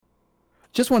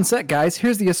Just one sec, guys.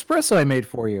 Here's the espresso I made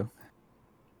for you.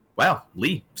 Wow,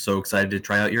 Lee, so excited to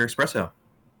try out your espresso.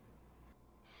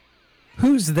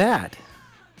 Who's that?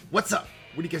 What's up?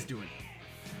 What are you guys doing?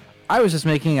 I was just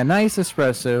making a nice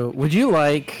espresso. Would you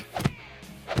like...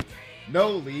 No,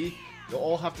 Lee. You'll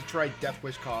all have to try Death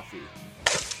Wish coffee.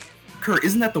 Kurt,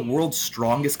 isn't that the world's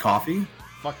strongest coffee?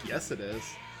 Fuck yes, it is.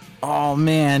 Oh,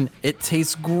 man. It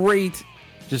tastes great.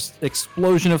 Just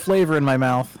explosion of flavor in my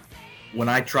mouth. When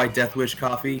I try Death Wish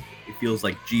coffee, it feels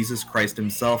like Jesus Christ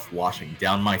himself washing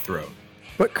down my throat.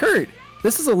 But Kurt,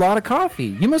 this is a lot of coffee.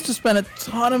 You must have spent a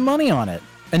ton of money on it.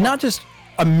 And not just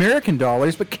American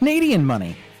dollars, but Canadian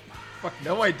money. Fuck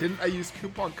no, I didn't. I used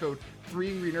coupon code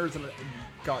 3AngryNerds and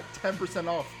got 10%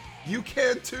 off. You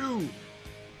can too!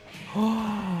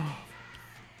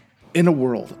 In a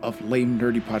world of lame,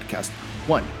 nerdy podcasts,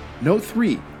 one, no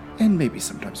three, and maybe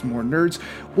sometimes more nerds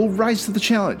will rise to the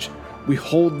challenge. We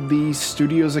hold these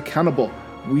studios accountable.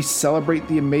 We celebrate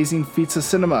the amazing feats of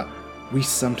cinema. We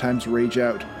sometimes rage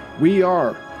out. We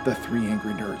are the 3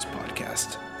 Angry Nerds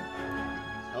podcast.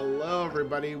 Hello,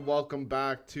 everybody. Welcome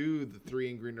back to the 3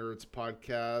 Angry Nerds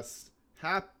podcast.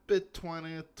 Happy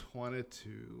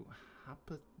 2022.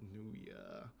 Happy New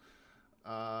Year.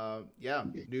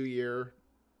 New year,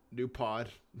 new pod,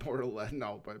 more or less.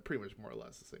 No, but pretty much more or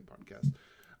less the same podcast.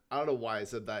 I don't know why I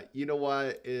said that. You know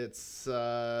what? It's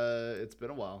been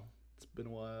a while.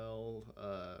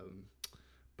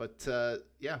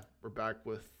 We're back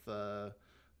with the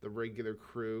regular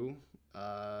crew.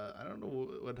 I don't know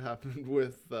what happened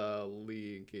with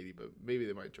Lee and Katie, but maybe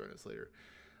they might join us later.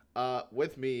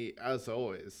 With me, as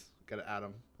always, got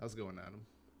Adam. How's it going, Adam?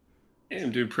 Hey,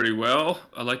 I'm doing pretty well.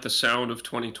 I like the sound of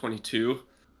 2022.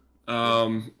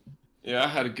 Yeah, I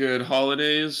had a good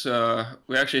holidays.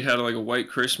 We actually had like a white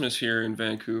Christmas here in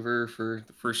Vancouver for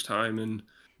the first time in,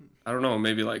 I don't know,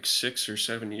 maybe like 6 or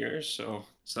 7 years. So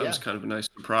that was kind of a nice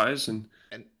surprise. And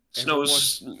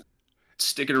snow's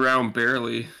sticking around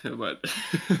barely, but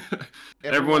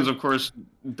everyone's, of course,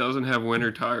 doesn't have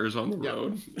winter tires on the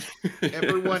road.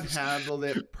 Everyone handled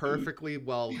it perfectly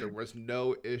well. There was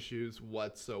no issues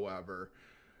whatsoever.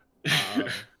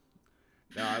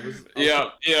 I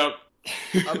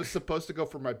was supposed to go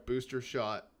for my booster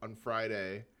shot on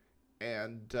Friday,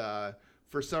 and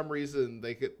for some reason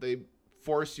they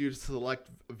force you to select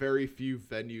very few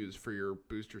venues for your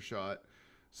booster shot.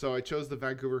 So I chose the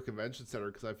Vancouver Convention Center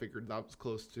because I figured that was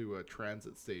close to a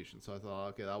transit station. So I thought,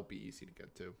 okay, that would be easy to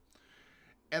get to.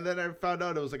 And then I found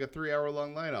out it was like a 3-hour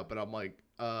long lineup, and I'm like,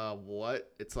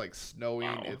 what? It's like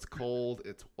snowing, It's cold,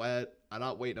 it's wet. I'm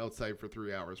not waiting outside for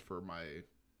 3 hours for my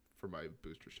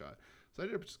booster shot. So I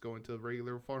ended up just going to a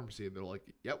regular pharmacy, and they're like,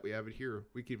 yep, we have it here.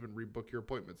 We can even rebook your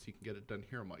appointments. You can get it done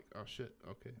here. I'm like, oh, shit.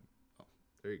 Okay. Oh,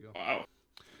 there you go. Wow.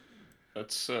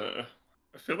 That's, I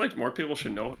feel like more people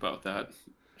should know about that.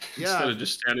 Yeah. Instead of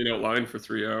just standing out line for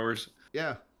 3 hours.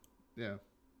 Yeah. Yeah.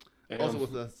 Also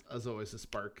with us, as always, is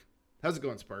Spark. How's it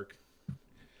going, Spark?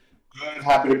 Good.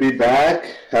 Happy to be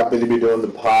back. Happy to be doing the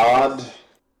pod.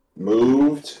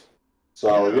 Moved.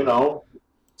 So,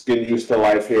 it's getting used to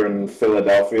life here in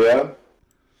Philadelphia.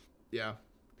 Yeah.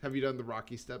 Have you done the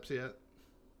Rocky Steps yet?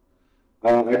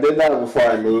 I did that before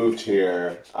I moved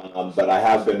here, but I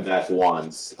have been back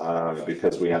once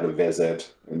because we had a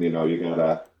visit, and you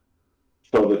gotta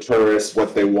show the tourists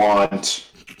what they want.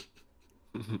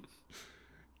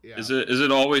 Yeah. Is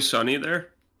it always sunny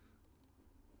there?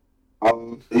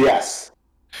 Yes,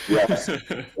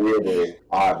 weirdly,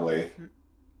 oddly.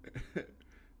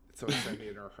 It's always sunny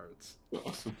in our hearts.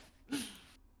 Awesome.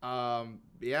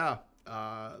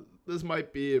 This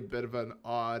might be a bit of an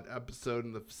odd episode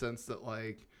in the sense that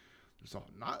there's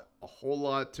not a whole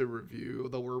lot to review,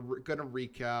 though we're gonna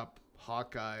recap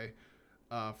Hawkeye,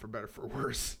 for better for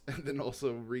worse, and then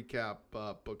also recap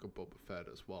Book of Boba Fett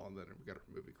as well, and then we got our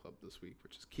movie club this week,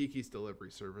 which is Kiki's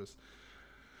Delivery Service.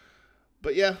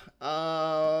 But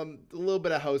a little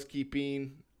bit of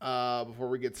housekeeping before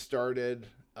we get started.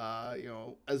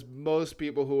 As most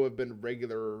people who have been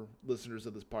regular listeners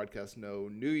of this podcast know,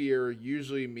 New Year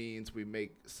usually means we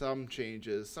make some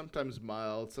changes, sometimes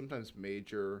mild, sometimes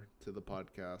major, to the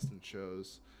podcast and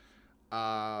shows.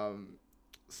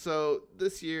 So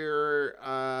this year,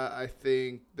 I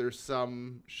think there's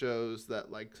some shows that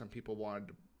some people wanted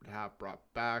to have brought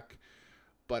back,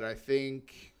 but I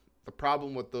think the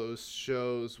problem with those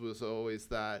shows was always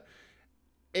that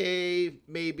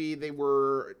maybe they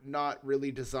were not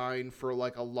really designed for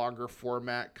a longer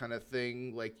format kind of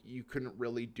thing. You couldn't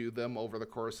really do them over the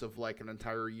course of an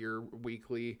entire year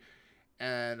weekly.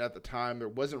 And at the time, there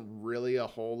wasn't really a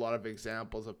whole lot of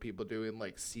examples of people doing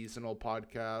seasonal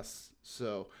podcasts.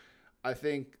 So I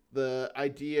think the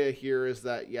idea here is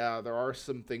that, yeah, there are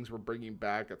some things we're bringing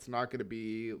back. It's not going to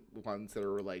be ones that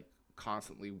are like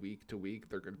constantly week to week.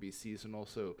 They're going to be seasonal.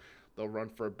 So they'll run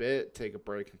for a bit, take a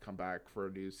break, and come back for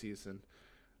a new season.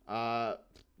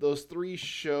 Those 3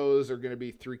 shows are going to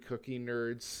be 3 cooking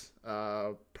nerds.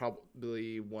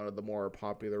 Probably one of the more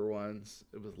popular ones.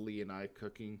 It was Lee and I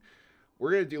cooking.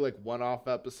 We're going to do like one-off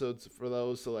episodes for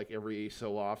those. So like every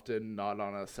so often, not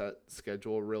on a set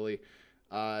schedule really.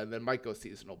 And then might go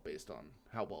seasonal based on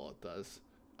how well it does.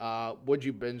 Would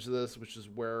you binge this, which is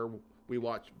where we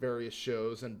watch various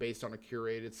shows, and based on a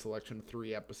curated selection of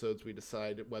 3 episodes, we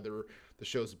decide whether the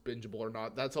show's bingeable or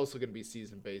not. That's also going to be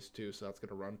season-based too, so that's going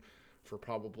to run for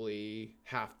probably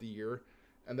half the year.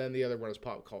 And then the other one is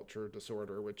Pop Culture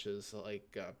Disorder, which is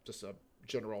like just a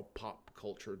general pop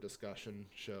culture discussion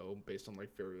show based on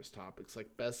like various topics,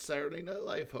 like best Saturday Night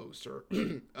Live hosts or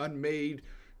unmade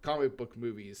comic book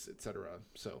movies, etc.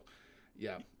 So,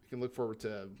 yeah, you can look forward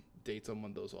to dates on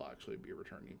when those will actually be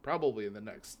returning, probably in the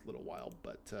next little while.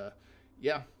 But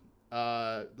yeah,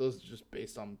 those are just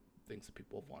based on things that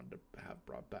people have wanted to have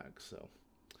brought back. So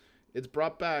it's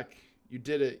brought back. You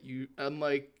did it. You,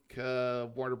 unlike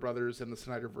Warner Brothers and the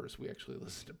Snyderverse, we actually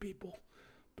listen to people.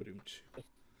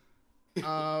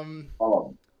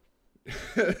 Oh.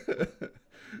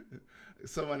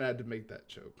 Someone had to make that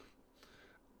joke.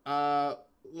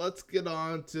 Let's get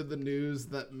on to the news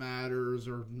that matters,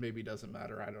 or maybe doesn't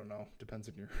matter. I don't know. Depends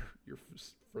on your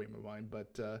frame of mind.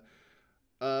 But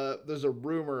there's a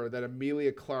rumor that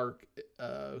Emilia Clarke,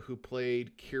 who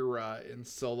played Kira in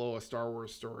Solo: A Star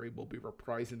Wars Story, will be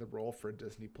reprising the role for a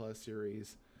Disney Plus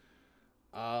series.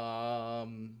 Yeah,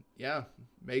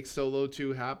 make Solo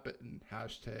 2 happen.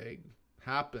 Hashtag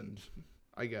happened,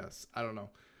 I guess. I don't know.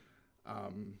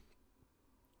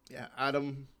 Yeah,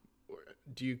 Adam,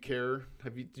 do you care?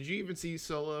 Did you even see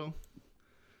Solo?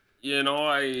 You know,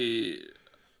 I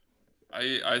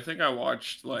think I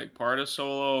watched like part of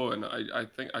Solo, and I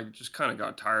think I just kind of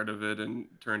got tired of it and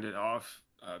turned it off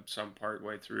some part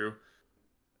way through.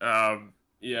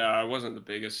 Yeah, I wasn't the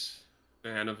biggest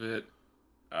fan of it.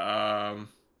 Not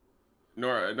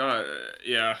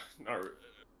I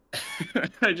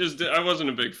wasn't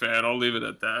a big fan. I'll leave it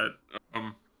at that.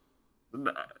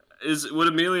 Would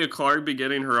Emilia Clarke be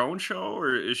getting her own show,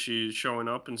 or is she showing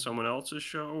up in someone else's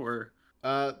show, or?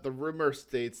 The rumor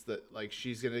states that like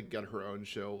she's gonna get her own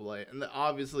show, like, and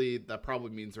obviously that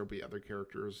probably means there'll be other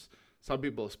characters. Some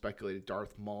people have speculated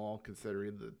Darth Maul,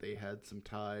 considering that they had some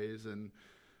ties and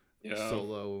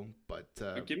Solo. But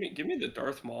give me the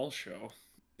Darth Maul show.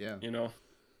 Yeah, you know,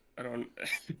 I don't.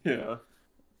 Yeah,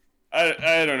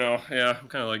 I don't know. Yeah, I'm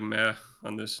kind of like meh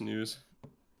on this news.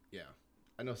 Yeah,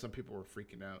 I know some people were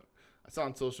freaking out. I saw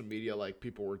on social media like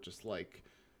people were just like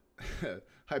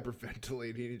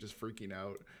hyperventilating and just freaking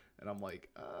out, and I'm like,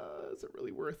 is it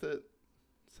really worth it?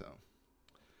 So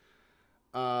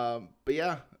but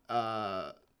yeah,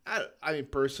 I mean,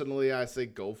 personally, I say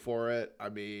go for it. I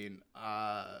mean,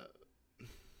 at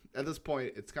this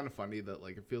point, it's kind of funny that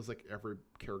like it feels like every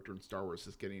character in Star Wars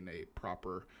is getting a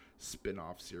proper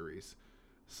spin-off series.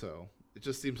 So it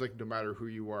just seems like no matter who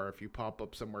you are, if you pop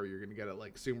up somewhere, you're gonna get it.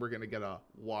 Like soon, we're gonna get a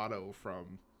Watto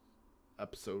from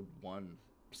Episode 1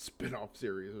 spin-off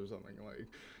series or something. Like, it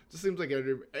just seems like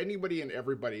anybody and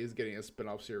everybody is getting a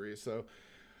spin-off series. So,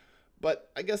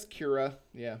 but I guess Kira,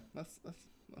 yeah, that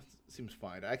seems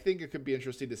fine. I think it could be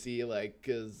interesting to see, like,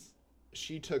 because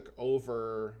she took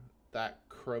over that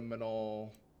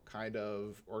criminal kind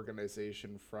of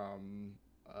organization from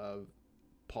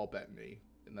Paul Bettany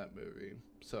in that movie.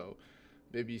 So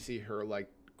maybe you see her like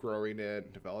growing it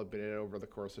and developing it over the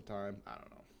course of time. I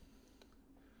don't know.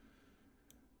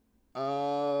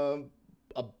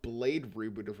 A Blade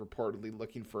reboot is reportedly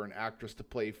looking for an actress to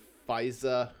play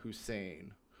Faiza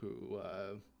Hussein, who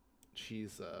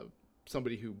she's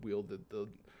somebody who wielded the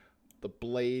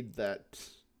blade that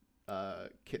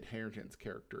Kit Harington's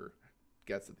character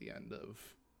gets at the end of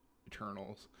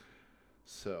Eternals.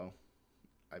 So,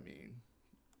 I mean,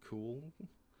 cool.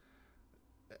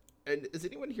 And is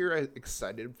anyone here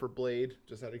excited for Blade?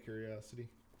 Just out of curiosity.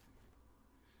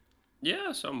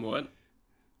 Yeah, somewhat.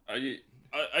 I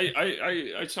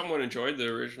somewhat enjoyed the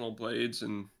original Blades,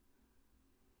 and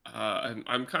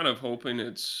I'm kind of hoping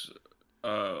it's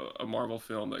a Marvel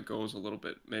film that goes a little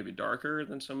bit maybe darker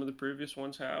than some of the previous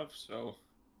ones have. So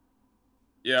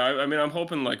yeah, I mean, I'm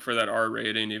hoping like for that R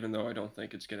rating, even though I don't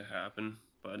think it's gonna happen.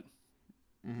 But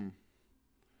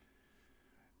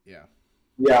yeah,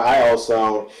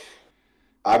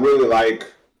 I really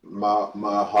like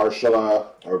Mahershala,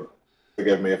 or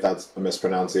forgive me if that's a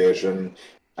mispronunciation,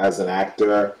 as an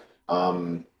actor.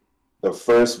 The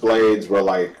first Blades were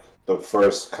like the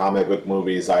first comic book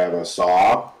movies I ever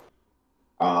saw,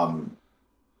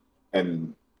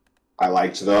 and I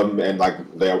liked them, and like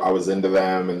I was into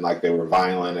them, and like they were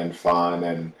violent and fun,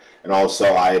 and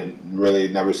also I had really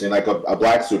never seen like a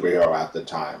black superhero at the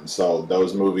time, so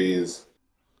those movies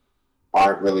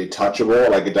aren't really touchable.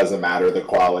 Like it doesn't matter the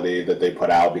quality that they put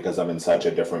out because I'm in such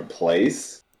a different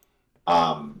place,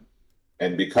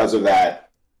 and because of that,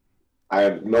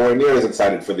 I'm nowhere near as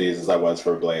excited for these as I was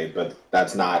for Blade. But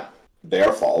that's not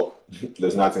their fault.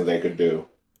 There's nothing they could do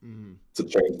to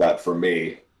change that for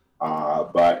me.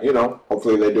 But you know,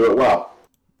 hopefully they do it well.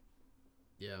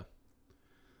 Yeah.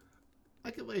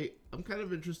 I'm kind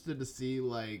of interested to see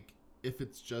like if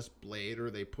it's just Blade or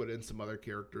they put in some other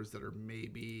characters that are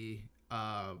maybe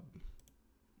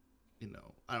you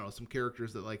know, I don't know, some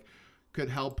characters that like could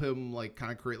help him like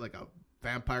kind of create like a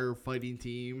vampire fighting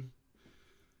team.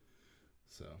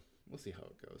 So we'll see how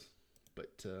it goes.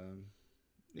 But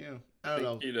yeah, I don't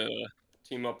know. He'd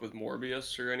team up with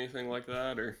Morbius or anything like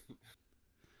that, or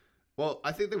Well,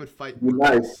 I think they would fight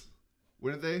Nice. Morbius,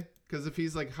 wouldn't they? Because if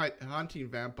he's like hunting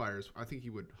vampires, I think he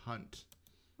would hunt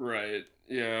right?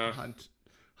 Yeah. hunt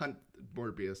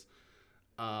Morbius.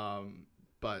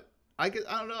 But I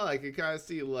don't know. I could kind of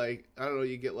see like I don't know.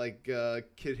 You get like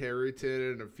Kid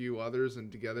Harington and a few others,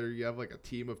 and together you have like a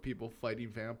team of people fighting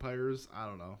vampires. I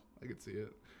don't know. I could see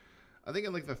it. I think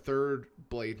in like the third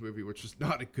Blade movie, which was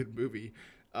not a good movie,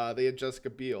 they had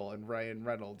Jessica Biel and Ryan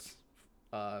Reynolds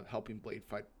helping Blade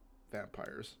fight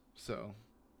vampires. So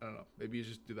I don't know. Maybe you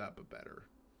just do that, but better.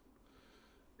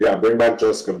 Yeah, bring back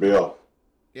Jessica Biel.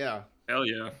 Yeah. Hell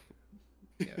yeah.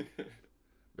 Yeah.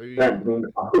 Maybe. Yeah,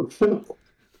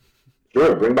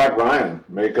 sure, bring back Ryan.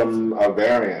 Make him a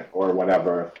variant or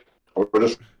whatever, or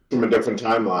just from a different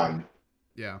timeline.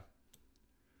 Yeah.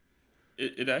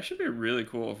 It'd actually be really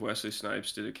cool if Wesley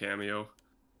Snipes did a cameo.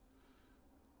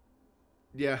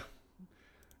 Yeah.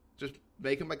 Just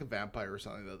make him like a vampire or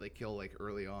something that they kill like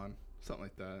early on. Something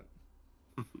like that.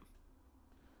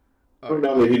 I don't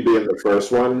know that he'd be in the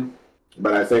first one,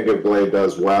 but I think if Blade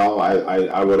does well,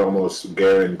 I would almost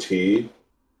guarantee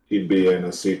he'd be in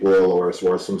a sequel or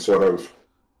some sort of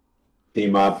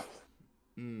team up.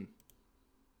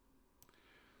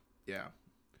 Yeah.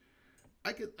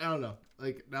 I don't know.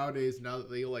 Like nowadays, now that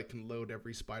they like can load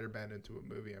every Spider-Man into a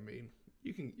movie, I mean,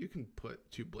 you can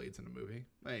put two Blades in a movie.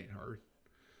 That ain't hard.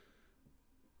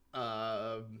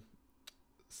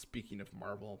 Speaking of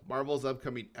Marvel's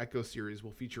upcoming Echo series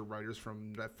will feature writers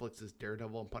from Netflix's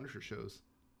Daredevil and Punisher shows.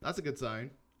 That's a good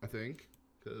sign, I think,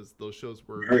 because those shows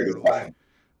were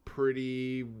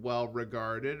pretty well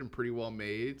regarded and pretty well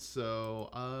made. So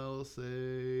I'll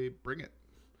say bring it.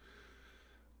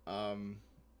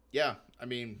 Yeah, I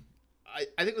mean,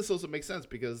 I think this also makes sense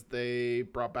because they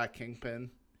brought back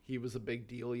Kingpin. He was a big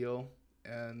dealio,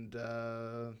 and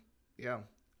yeah,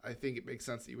 I think it makes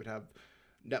sense that you would have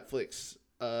Netflix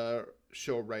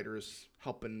show writers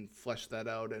helping flesh that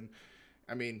out. And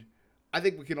I mean, I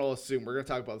think we can all assume we're gonna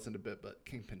talk about this in a bit, but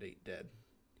Kingpin ain't dead.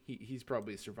 He's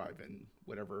probably surviving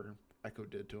whatever Echo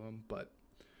did to him. But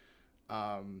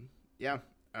yeah,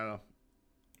 I don't know.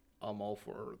 I'm all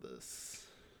for this.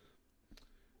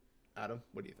 Adam,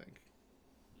 what do you think?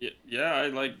 Yeah,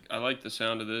 I like the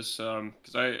sound of this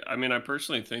because I mean I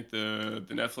personally think the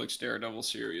Netflix Daredevil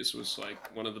series was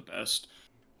like one of the best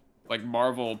like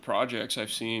Marvel projects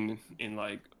I've seen in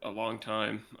like a long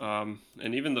time.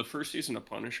 And even the first season of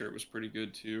Punisher was pretty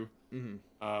good too.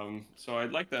 So I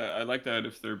like that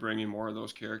if they're bringing more of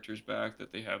those characters back,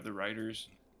 that they have the writers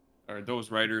or those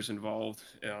writers involved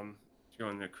in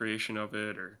the creation of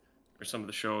it or some of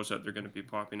the shows that they're going to be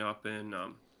popping up in.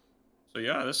 So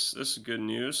yeah, this is good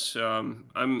news.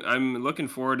 I'm looking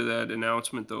forward to that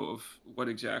announcement though of what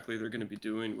exactly they're going to be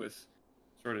doing with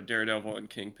sort of Daredevil and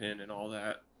Kingpin and all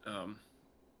that,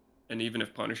 and even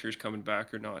if Punisher's coming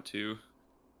back or not too.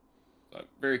 So I'm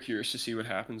very curious to see what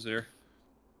happens there.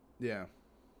 Yeah.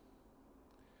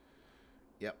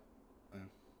 Yep.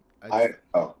 Sorry.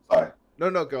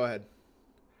 No, go ahead.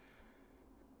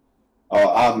 Oh,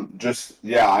 I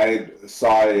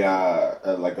saw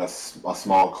a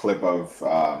small clip of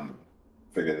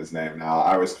forget his name now.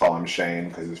 I always call him Shane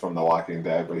because he's from The Walking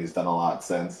Dead, but he's done a lot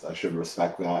since. I should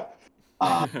respect that.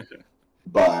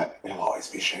 But he'll always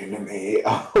be Shane to me.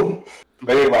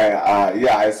 But anyway,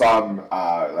 yeah, I saw him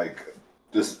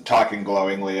just talking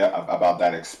glowingly about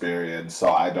that experience.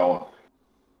 So I don't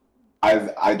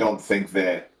think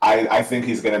that I think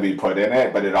he's going to be put in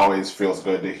it, but it always feels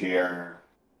good to hear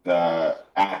the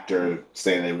actor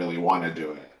say they really want to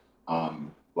do it.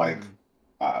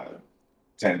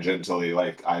 Tangentially,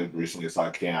 like I recently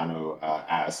saw Keanu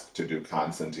ask to do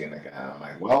Constantine again. I'm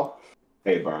like, well,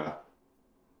 Hey, bro.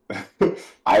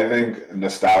 I think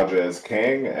nostalgia is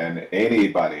king, and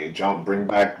anybody bring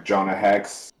back Jonah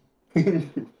Hex.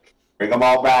 Bring them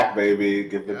all back, baby.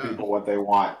 Give the people what they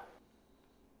want.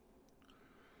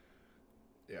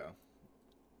 Yeah.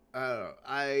 I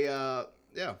don't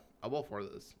know. I'm all for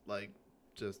this. Like,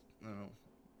 just, I don't know,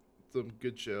 some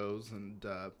good shows, and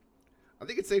I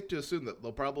think it's safe to assume that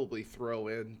they'll probably throw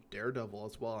in Daredevil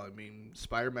as well. I mean,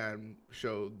 Spider-Man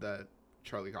showed that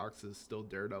Charlie Cox is still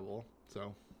Daredevil,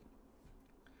 so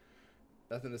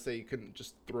nothing to say you couldn't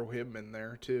just throw him in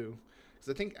there too. Because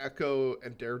I think Echo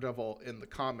and Daredevil in the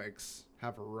comics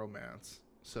have a romance.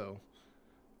 So,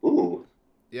 ooh,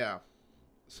 yeah.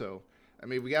 So, I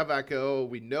mean, we have Echo.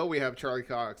 We know we have Charlie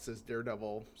Cox as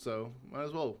Daredevil. So, might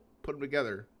as well put them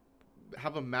together.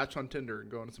 Have a match on Tinder and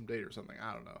go on some date or something.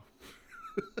 I don't know.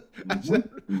 It's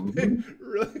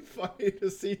really funny to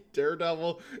see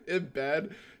Daredevil in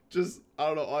bed, just, I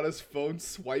don't know, on his phone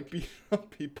swiping on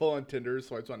people on Tinder.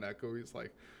 Swipes on Echo. He's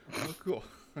like, oh, cool.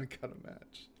 I got a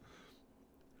match.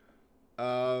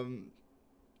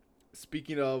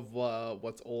 Speaking of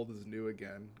what's old is new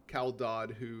again, Cal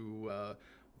Dodd, who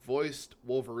voiced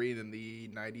Wolverine in the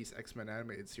 90s X-Men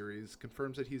animated series,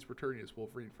 confirms that he's returning as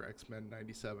Wolverine for X-Men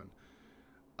 97.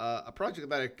 A project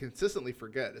that I consistently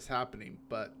forget is happening,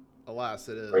 but alas,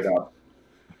 it is. Straight up.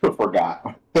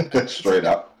 Forgot. Straight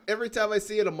up. Every time I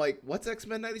see it, I'm like, what's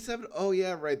X-Men 97? Oh,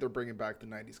 yeah, right. They're bringing back the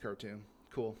 90s cartoon.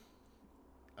 Cool.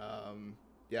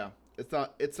 Yeah,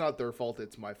 it's not their fault.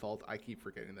 It's my fault. I keep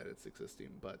forgetting that it's existing,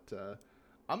 but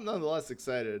I'm nonetheless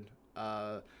excited.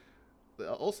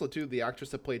 Also, too, the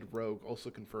actress that played Rogue also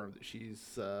confirmed that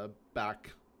she's back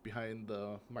behind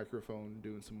the microphone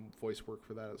doing some voice work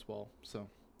for that as well. So,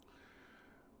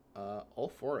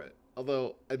 all for it.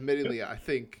 Although, admittedly, I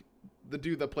think the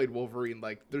dude that played Wolverine,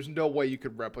 like, there's no way you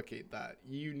could replicate that.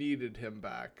 You needed him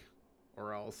back,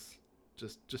 or else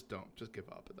just don't. Just give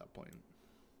up at that point.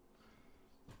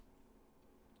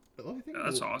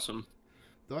 That's awesome.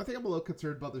 The only thing I'm a little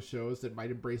concerned about the show is that it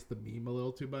might embrace the meme a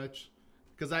little too much.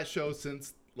 Because that show,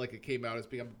 since like it came out, has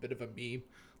become a bit of a meme.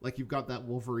 Like, you've got that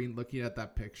Wolverine looking at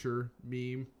that picture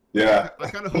meme. Yeah. I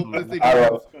kind of hope that they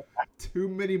don't have too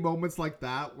many moments like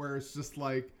that where it's just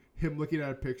like him looking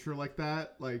at a picture like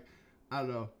that. Like, I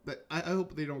don't know. I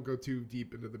hope they don't go too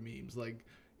deep into the memes. Like,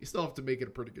 you still have to make it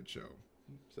a pretty good show.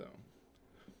 So,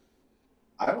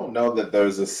 I don't know that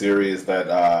there's a series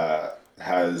that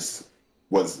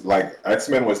was like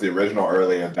X-Men was the original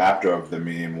early adapter of the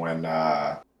meme when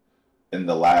in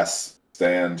The Last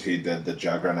Stand he did the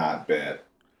Juggernaut bit,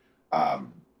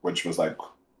 which was like,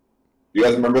 you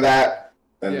guys remember that?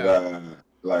 And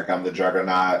like, I'm the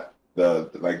Juggernaut,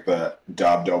 the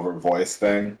dubbed over voice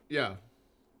thing. Yeah.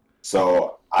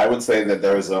 So I would say that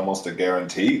there is almost a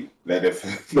guarantee that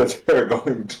if that they're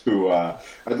going to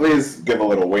at least give a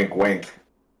little wink wink.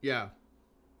 Yeah.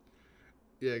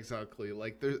 Yeah, exactly.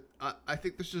 Like, I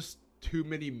think there's just too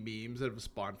many memes that have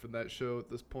spawned from that show at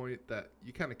this point that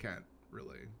you kind of can't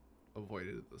really avoid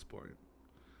it at this point.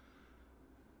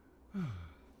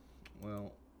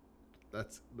 Well,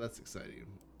 that's exciting.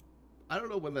 I don't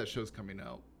know when that show's coming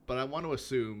out, but I want to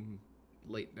assume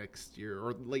late next year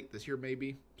or late this year,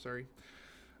 maybe. Sorry,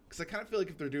 because I kind of feel like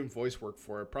if they're doing voice work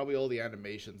for it, probably all the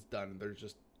animation's done, and they're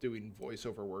just doing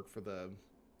voiceover work for the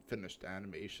finished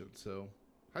animation. So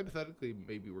hypothetically,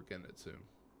 maybe we're getting it soon.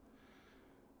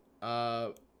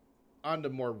 On to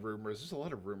more rumors. There's a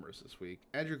lot of rumors this week.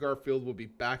 Andrew Garfield will be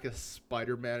back as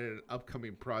Spider-Man in an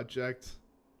upcoming project.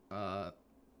 Do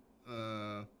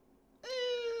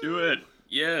it.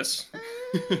 Yes.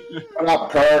 Shut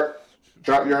up, Kurt.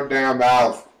 Shut your damn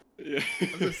mouth. Yeah. I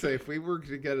was gonna say, if we were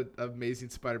to get an Amazing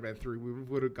Spider-Man 3, we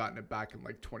would have gotten it back in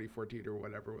like 2014 or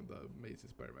whatever when the Amazing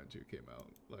Spider-Man 2 came out.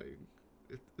 Like,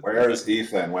 Where is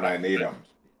Ethan when I need him?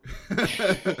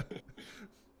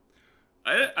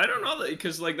 I don't know,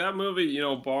 because like that movie, you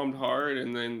know, bombed hard,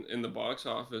 and then in the box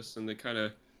office, and they kind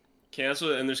of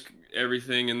canceled it, and there's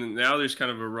everything, and now there's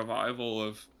kind of a revival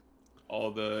of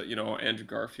all the, you know, Andrew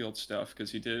Garfield stuff,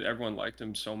 because everyone liked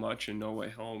him so much in No Way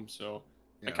Home. So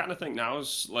yeah. I kind of think now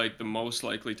is like the most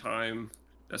likely time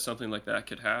that something like that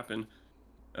could happen.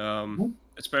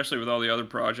 Especially with all the other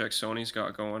projects Sony's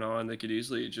got going on, they could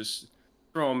easily just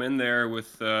throw them in there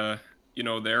with you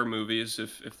know, their movies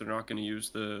if they're not going to use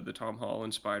the Tom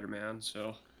Holland Spider-Man.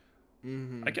 So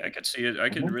I could see it. I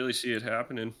could really see it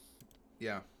happening.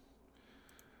 Yeah.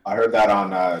 I heard that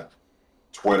on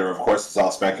Twitter. Of course, it's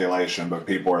all speculation, but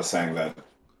people are saying that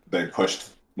they pushed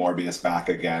Morbius back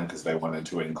again because they wanted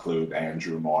to include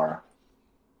Andrew more.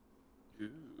 Ooh.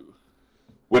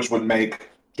 Which would make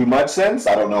too much sense.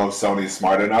 I don't know if Sony's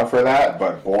smart enough for that,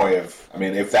 but boy,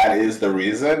 if that is the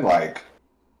reason, like,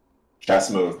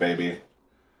 chess move, baby.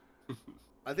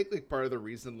 I think like part of the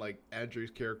reason like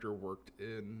Andrew's character worked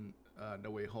in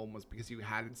No Way Home was because you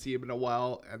hadn't seen him in a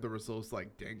while, and there was those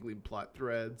like dangling plot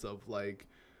threads of like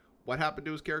what happened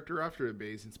to his character after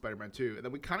Amazing Spider-Man 2, and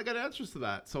then we kind of got answers to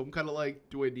that. So I'm kind of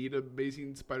like, do I need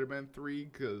Amazing Spider-Man 3?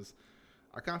 Because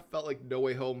I kind of felt like No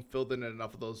Way Home filled in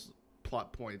enough of those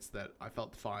plot points that I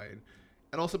felt fine,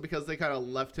 and also because they kind of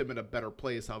left him in a better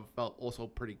place, I felt also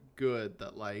pretty good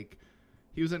that like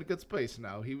he was in a good space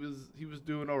now. He was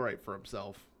doing all right for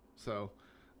himself. So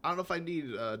I don't know if I need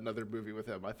another movie with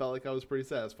him. I felt like I was pretty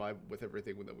satisfied with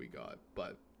everything that we got,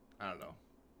 but I don't know.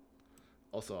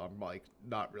 Also, I'm like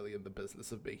not really in the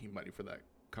business of making money for that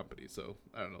company, so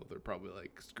I don't know. They're probably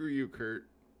like, screw you, Kurt.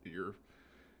 You're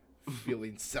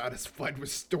feeling satisfied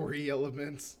with story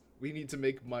elements. We need to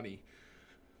make money.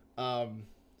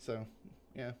 So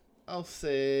yeah. I'll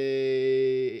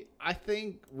say, I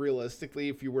think realistically,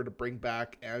 if you were to bring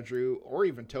back Andrew, or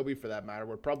even Toby for that matter,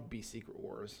 would probably be Secret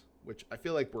Wars, which I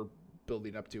feel like we're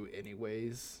building up to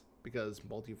anyways, because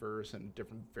multiverse and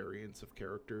different variants of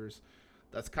characters.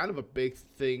 That's kind of a big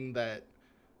thing that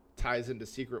ties into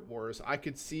Secret Wars. I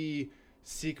could see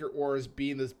Secret Wars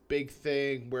being this big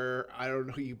thing where, I don't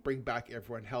know, you bring back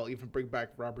everyone. Hell, even bring back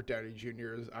Robert Downey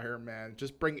Jr. as Iron Man.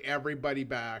 Just bring everybody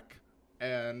back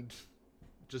and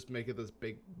just make it this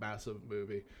big, massive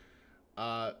movie.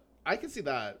 I can see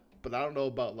that, but I don't know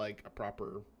about like a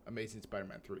proper Amazing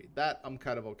Spider-Man 3. That I'm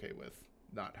kind of okay with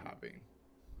not having.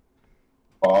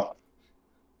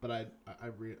 But I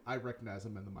recognize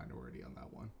I'm in the minority on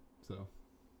that one. So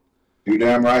you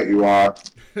damn right you are.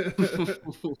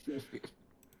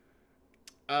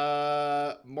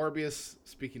 Morbius,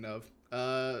 speaking of,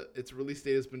 its release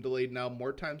date has been delayed now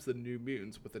more times than New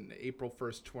Mutants, with an April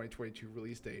 1st, 2022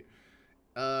 release date.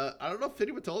 I don't know if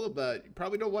anyone told them that. You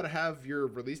probably don't want to have your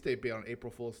release date be on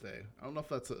April Fool's Day. I don't know if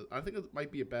that's I think it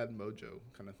might be a bad mojo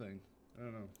kind of thing. I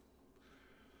don't know.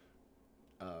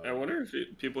 I wonder if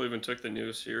people even took the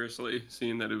news seriously,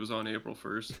 seeing that it was on April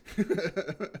 1st.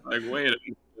 Like, wait a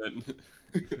minute.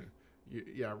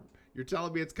 Yeah, you're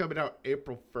telling me it's coming out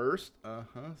April 1st?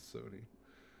 Sony.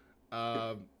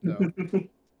 No.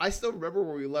 I still remember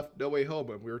when we left No Way Home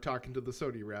and we were talking to the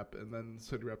Sony rep, and then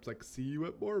Sony rep's like, see you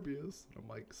at Morbius. And I'm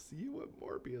like, see you at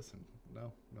Morbius? And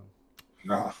no.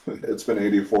 No, it's been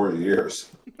 84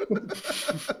 years.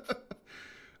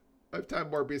 By the time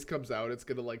Morbius comes out, it's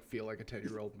gonna like feel like a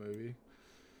 10-year-old movie.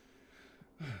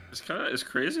 It's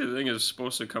crazy. The thing is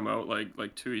supposed to come out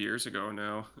like 2 years ago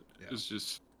now. Yeah. It's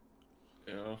just,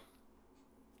 Yeah.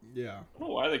 I don't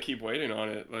know why they keep waiting on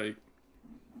it. Like,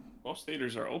 most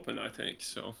theaters are open, I think.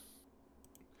 So.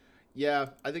 Yeah,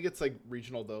 I think it's like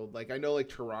regional though. Like I know like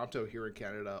Toronto here in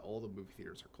Canada, all the movie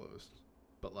theaters are closed.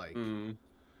 But like,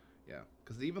 yeah,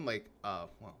 because even like,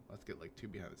 well, let's get like too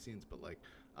behind the scenes, but like,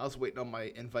 I was waiting on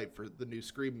my invite for the new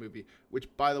Scream movie, which,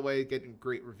 by the way, getting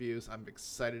great reviews. I'm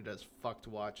excited as fuck to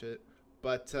watch it.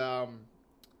 But they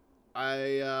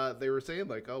were saying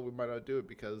like, oh, we might not do it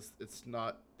because it's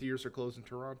not, theaters are closed in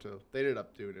Toronto. They ended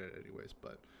up doing it anyways,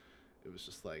 but it was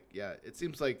just like, yeah, it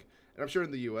seems like, and I'm sure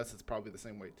in the U.S. it's probably the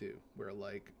same way too, where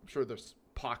like, I'm sure there's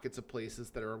pockets of places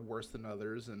that are worse than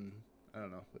others, and I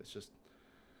don't know, it's just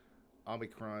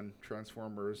Omicron,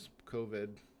 Transformers,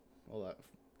 COVID, all that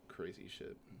crazy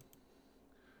shit.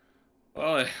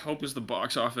 Well, I hope it's the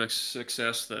box office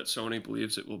success that Sony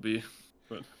believes it will be.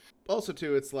 But also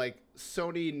too, it's like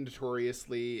Sony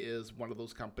notoriously is one of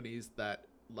those companies that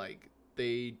like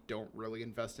they don't really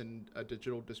invest in a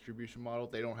digital distribution model.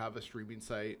 They don't have a streaming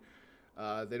site.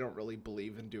 They don't really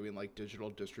believe in doing like digital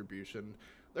distribution.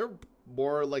 They're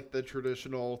more like the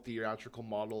traditional theatrical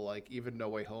model. Like even No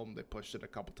Way Home, they pushed it a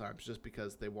couple times just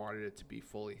because they wanted it to be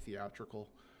fully theatrical.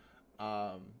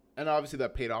 And obviously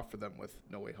that paid off for them with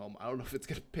No Way Home. I don't know if it's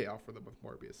going to pay off for them with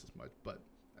Morbius as much, but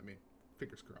I mean,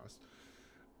 fingers crossed.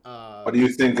 What do you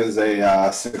think is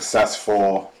a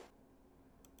successful,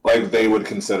 like they would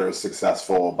consider a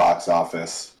successful box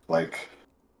office? Like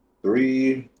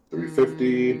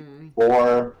 350,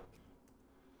 4,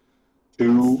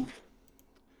 2?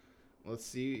 Let's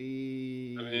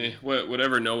see. I mean,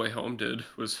 whatever No Way Home did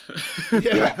was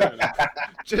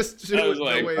just that was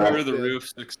like No Way over Home the did. roof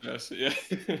success. Yeah.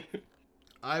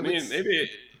 I mean, would maybe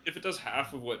if it does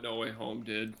half of what No Way Home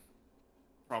did,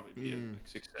 probably be a big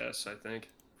success. I think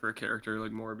for a character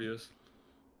like Morbius.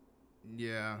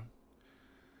 Yeah.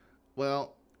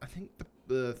 Well, I think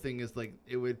the thing is like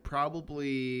it would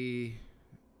probably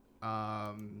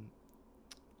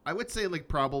I would say like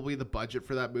probably the budget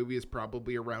for that movie is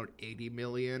probably around 80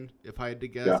 million if I had to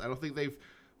guess. Yeah. I don't think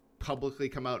publicly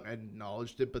come out and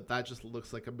acknowledged it, but that just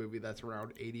looks like a movie that's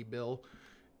around 80 mil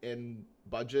in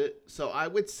budget. So I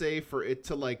would say for it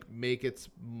to like make its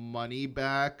money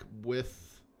back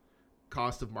with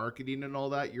cost of marketing and all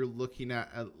that, you're looking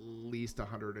at least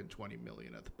 120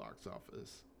 million at the box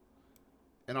office.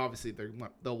 And obviously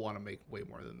they'll want to make way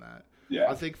more than that. Yeah.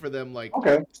 I think for them, like,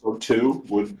 okay, so 2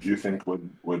 would you think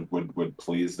would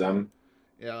please them?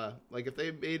 yeah, like if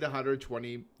they made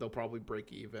 120, they'll probably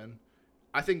break even.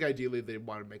 I think ideally they'd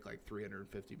want to make like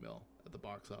 350 mil at the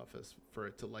box office for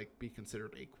it to like be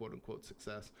considered a quote unquote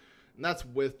success. And that's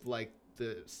with like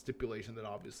the stipulation that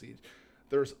obviously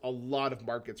there's a lot of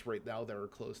markets right now that are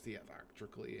closed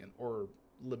theatrically and or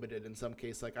limited in some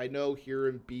case. Like I know here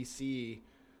in BC,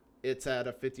 it's at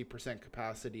a 50%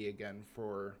 capacity again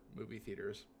for movie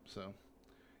theaters. So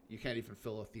you can't even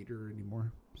fill a theater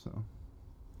anymore. So.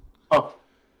 Oh,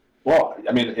 well,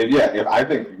 I mean, if I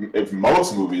think if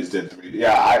most movies did 3D,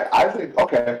 yeah, I think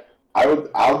okay. I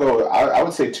would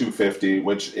say 250,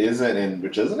 which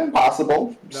isn't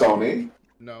impossible. No. Sony.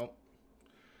 No.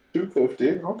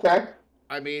 250, okay.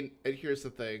 I mean, and here's the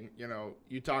thing, you know,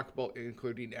 you talk about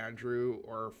including Andrew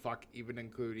or even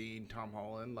including Tom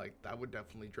Holland, like that would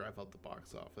definitely drive out the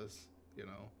box office, you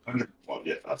know. Well,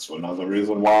 yeah, that's another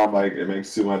reason why I'm like, it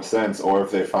makes too much sense. Or if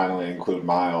they finally include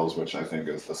Miles, which I think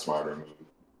is the smarter move.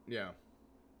 Yeah.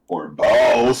 Or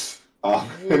both.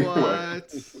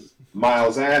 What?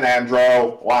 Miles and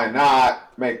Andrew, why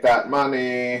not? Make that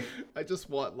money. I just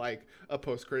want like a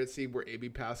post-credit scene where Amy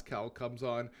Pascal comes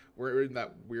on, wearing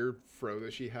that weird fro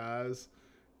that she has,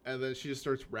 and then she just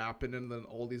starts rapping, and then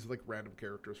all these like random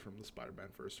characters from the Spider-Man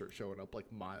first start showing up,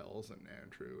 like Miles and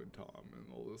Andrew and Tom and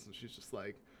all this, and she's just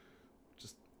like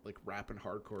rapping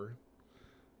hardcore.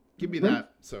 Give me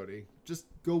that, Sony. Just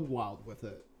go wild with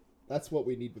it. That's what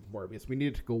we need with Morbius. We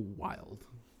need to go wild.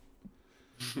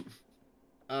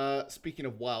 Speaking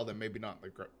of wild, and maybe not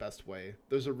in the best way,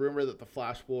 there's a rumor that The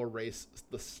Flash will erase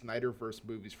the Snyderverse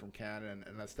movies from canon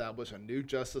and establish a new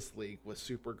Justice League with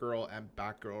Supergirl and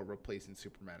Batgirl replacing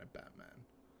Superman and Batman.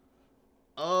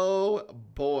 Oh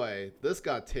boy, this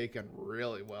got taken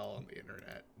really well on the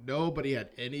internet. Nobody had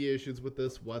any issues with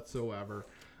this whatsoever.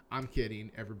 I'm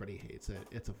kidding. Everybody hates it.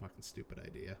 It's a fucking stupid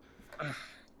idea.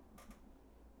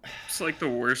 It's like the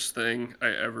worst thing I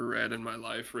ever read in my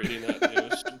life reading that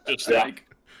news. Just Yeah. like,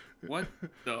 what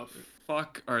the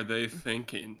fuck are they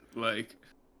thinking? Like,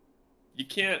 you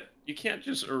can't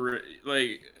just I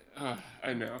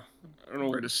know. I don't know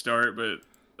where to start, but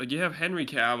like you have Henry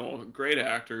Cavill, a great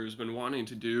actor who's been wanting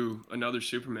to do another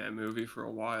Superman movie for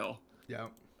a while. Yeah.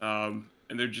 And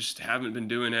they just haven't been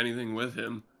doing anything with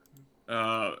him.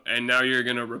 And now you're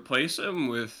gonna replace him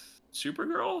with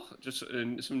Supergirl, just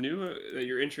some new that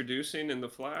you're introducing in the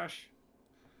Flash.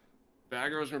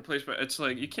 Batgirl's replaced by. It's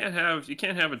like you can't have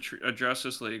a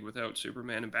Justice League without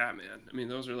Superman and Batman. I mean,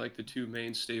 those are like the two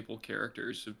main staple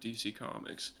characters of DC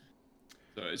Comics.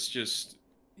 So it's just.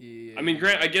 Yeah. I mean,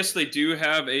 I guess they do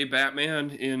have a Batman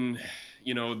in,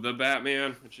 the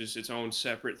Batman, which is its own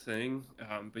separate thing.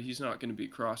 But he's not going to be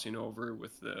crossing over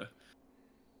with the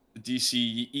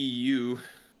DC EU.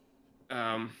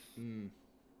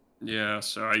 Yeah,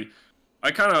 so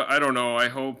I don't know. I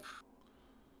hope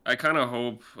I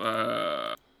hope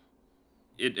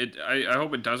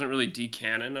it doesn't really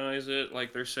decanonize it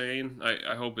like they're saying.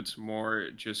 I hope it's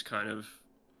more just kind of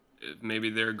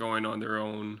maybe they're going on their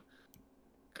own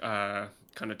kind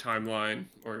of timeline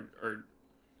or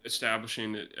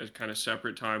establishing a kind of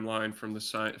separate timeline from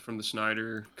the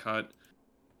Snyder cut.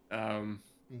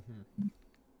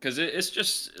 Because it's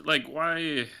just like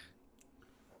why.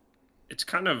 It's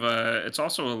kind of it's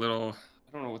also a little,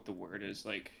 I don't know what the word is,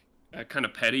 like kind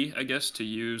of petty, I guess, to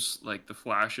use like the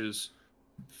Flash's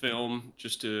film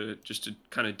just to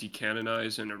kind of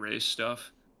decanonize and erase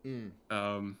stuff.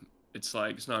 It's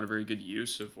like it's not a very good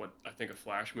use of what I think a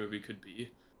Flash movie could be.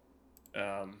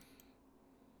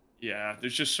 Yeah,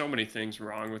 there's just so many things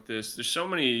wrong with this. There's so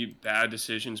many bad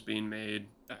decisions being made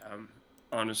by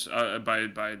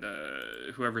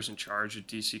the whoever's in charge of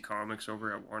DC Comics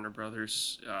over at Warner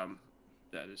Brothers.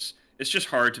 It's just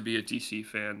hard to be a DC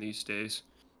fan these days.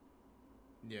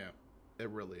 Yeah, it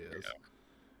really is.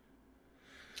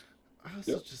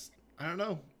 Yeah. I don't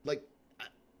know. Like,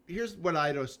 here's what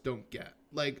I just don't get.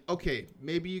 Like, okay,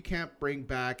 maybe you can't bring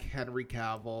back Henry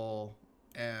Cavill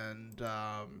and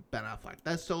Ben Affleck.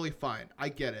 That's totally fine. I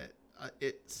get it.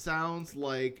 It sounds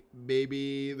like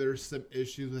maybe there's some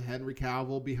issues with Henry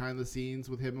Cavill behind the scenes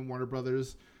with him and Warner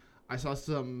Brothers. I saw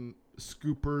some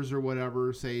scoopers or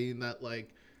whatever saying that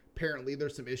like apparently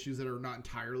there's some issues that are not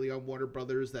entirely on Warner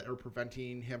Brothers that are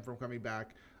preventing him from coming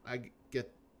back. I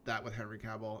get that with Henry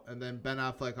Cavill. And then Ben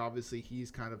Affleck, obviously,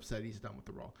 he's kind of said he's done with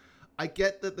the role. I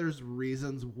get that there's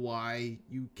reasons why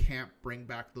you can't bring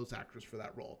back those actors for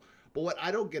that role. But what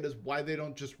I don't get is why they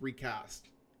don't just recast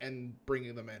and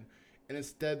bringing them in. And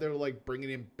instead they're like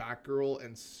bringing in Batgirl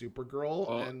and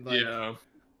Supergirl. And like, yeah.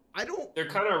 I don't. They're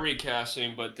kind of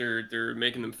recasting, but they're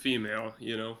making them female,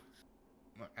 you know?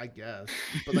 I guess,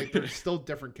 but like they're still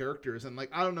different characters, and like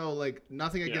I don't know, like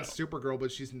nothing against Supergirl,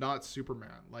 but she's not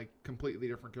Superman, like completely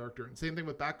different character. And same thing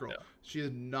with Batgirl, she is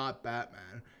not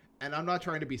Batman. And I'm not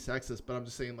trying to be sexist, but I'm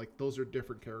just saying like those are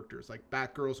different characters. Like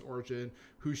Batgirl's origin,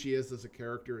 who she is as a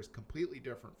character, is completely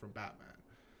different from Batman.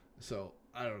 So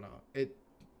I don't know, it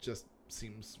just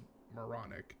seems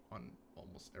moronic on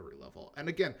almost every level. And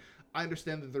again, I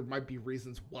understand that there might be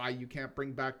reasons why you can't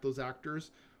bring back those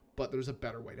actors, but there's a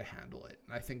better way to handle it.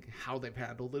 And I think how they've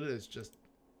handled it is just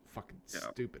fucking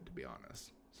stupid, to be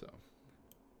honest. So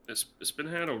it's been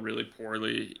handled really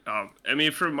poorly. I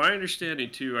mean, from my understanding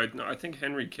too, I think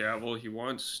Henry Cavill, he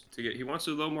wants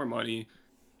a little more money,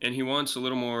 and he wants a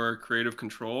little more creative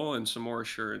control and some more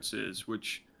assurances,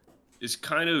 which is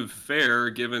kind of fair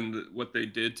given what they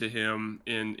did to him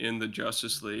in the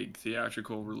Justice League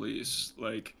theatrical release.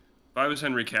 Like, if I was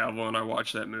Henry Cavill and I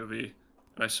watched that movie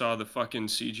and I saw the fucking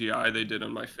CGI they did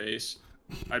on my face,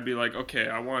 I'd be like, okay,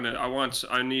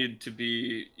 I need to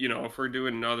be, you know, if we're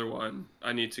doing another one,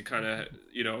 I need to kind of,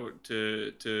 you know,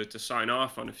 to sign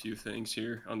off on a few things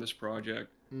here on this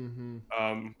project.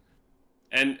 Mm-hmm.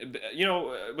 And, you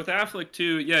know, with Affleck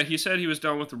too, yeah, he said he was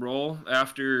done with the role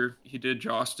after he did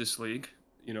Justice League,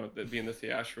 you know, that being the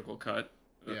theatrical cut.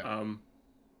 Yeah.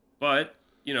 But,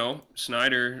 you know,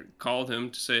 Snyder called him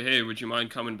to say, hey, would you mind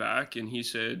coming back? And he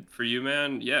said, for you,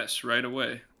 man, yes, right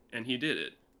away. And he did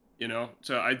it, you know?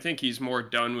 So I think he's more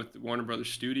done with Warner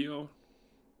Brothers Studio,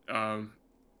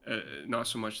 not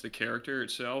so much the character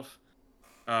itself.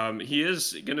 He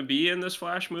is going to be in this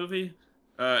Flash movie.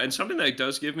 And something that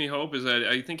does give me hope is that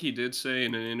I think he did say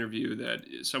in an interview that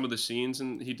some of the scenes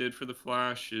he did for the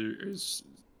Flash is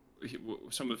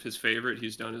some of his favorite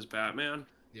he's done as Batman.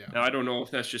 Yeah. Now I don't know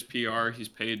if that's just PR he's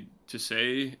paid to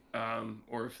say,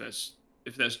 or if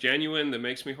that's genuine. That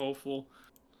makes me hopeful.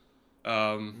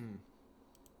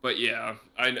 But yeah,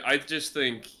 I just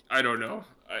think, I don't know.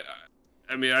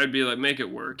 I mean, I'd be like, make it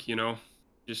work, you know.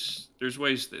 Just there's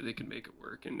ways that they can make it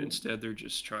work, and instead they're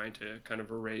just trying to kind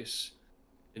of erase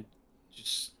and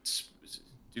just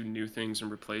do new things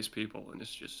and replace people, and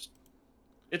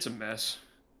it's a mess.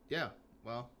 Yeah.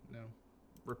 Well, you know,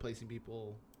 replacing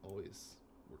people always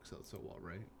works out so well,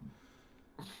 right?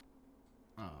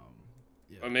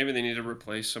 Yeah. Well, maybe they need to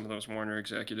replace some of those Warner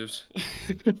executives.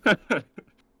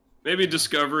 Maybe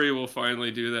Discovery will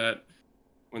finally do that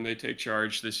when they take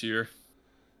charge this year.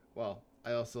 Well,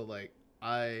 I also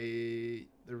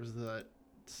there was that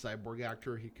Cyborg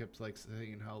actor. He kept like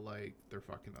saying how like they're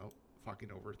fucking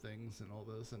over things and all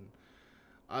this, and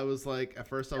I was like, at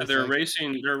first I was they're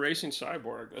erasing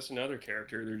Cyborg. That's another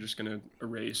character they're just gonna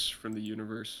erase from the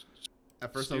universe.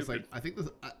 At first, stupid. I was like, I think this.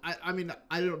 I mean,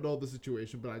 I don't know the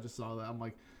situation, but I just saw that. I'm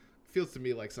like, it feels to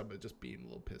me like somebody just being a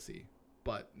little pissy.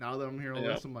 But now that I'm hearing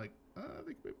all this, I'm like, I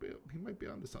think he might be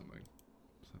onto something.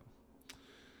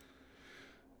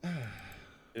 So,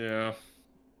 yeah.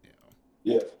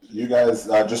 You guys,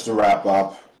 just to wrap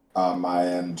up on my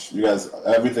end, you guys,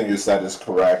 everything you said is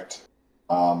correct.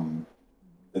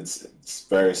 It's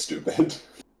very stupid.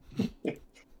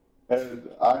 And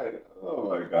oh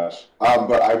my gosh.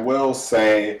 But I will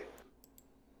say,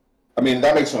 I mean,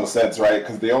 that makes no sense, right?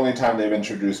 Because the only time they've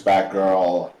introduced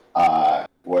Batgirl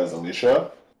was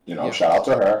Alicia, you know, shout out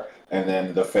to her, and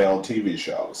then the failed TV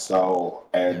show. So,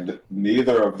 and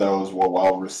neither of those were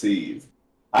well received.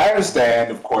 I understand,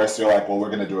 of course, you're like, well,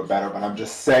 we're going to do it better, but I'm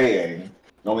just saying,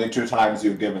 the only 2 times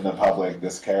you've given the public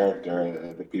this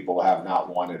character, the people have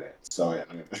not wanted it. So,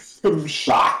 I'm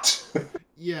shocked.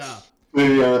 Yeah.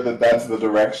 That's the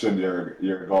direction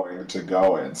you're going to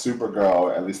go in.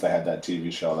 Supergirl, at least I had that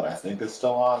TV show that I think is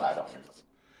still on. I don't remember.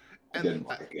 I didn't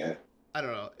like it. I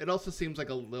don't know. It also seems like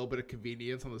a little bit of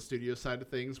convenience on the studio side of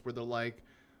things, where they're like,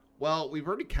 well, we've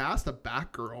already cast a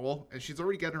Batgirl, and she's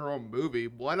already getting her own movie.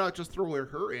 Why not just throw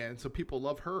her in so people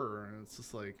love her? And it's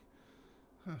just like,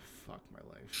 oh, fuck my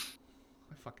life.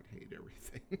 I fucking hate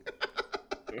everything.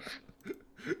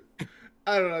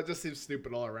 I don't know. It just seems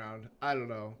stupid all around. I don't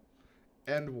know.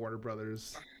 And Warner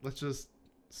Brothers, let's just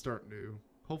start new.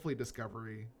 Hopefully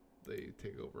Discovery, they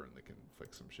take over and they can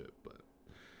fix some shit, but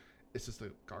it's just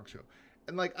a gong show.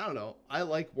 And like, I don't know, I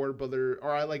like Warner Brothers,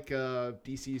 or I like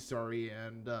DC,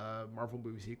 and Marvel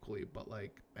movies equally, but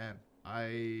like, man,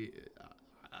 I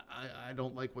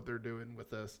don't like what they're doing with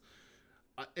this.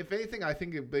 if anything, I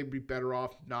think they'd be better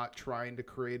off not trying to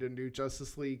create a new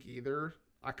Justice League either.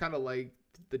 I kind of like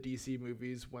the DC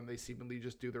movies when they seemingly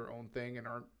just do their own thing and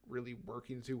aren't really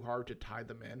working too hard to tie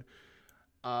them in.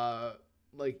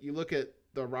 Like you look at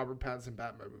the Robert Pattinson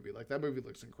Batman movie, like that movie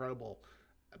looks incredible,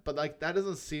 but like that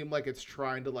doesn't seem like it's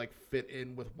trying to like fit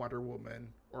in with Wonder Woman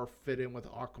or fit in with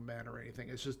Aquaman or anything.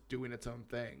 It's just doing its own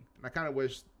thing, and I kind of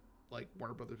wish like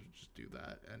Warner Brothers would just do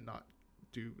that and not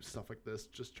do stuff like this,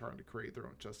 just trying to create their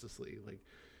own Justice League. Like,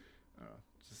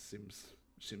 just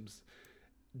seems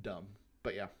dumb.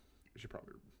 But yeah, we should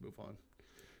probably move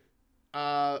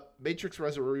on. Matrix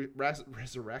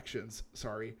Resurrections,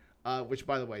 sorry, which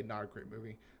by the way, not a great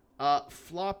movie.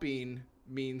 Flopping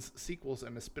means sequels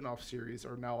and a spin-off series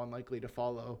are now unlikely to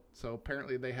follow. So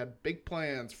apparently they had big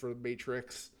plans for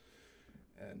Matrix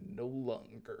and no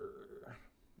longer,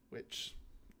 which,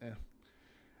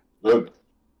 Good.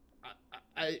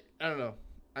 I don't know.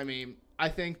 I mean, I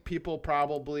think people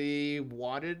probably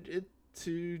wanted it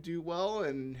to do well,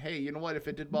 and hey, you know what? If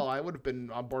it did well, I would have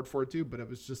been on board for it too. But it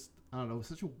was just, I don't know, it was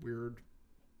such a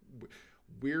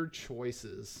weird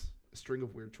choices, a string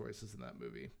of weird choices in that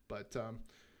movie. But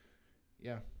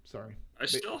yeah, sorry. I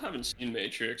still haven't seen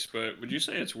Matrix, but would you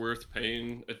say it's worth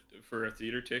paying for a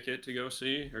theater ticket to go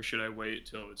see, or should I wait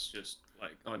till it's just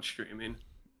like on streaming?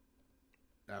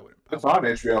 It's on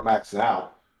HBO Max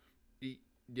now.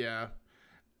 Yeah.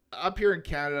 Up here in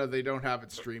Canada, they don't have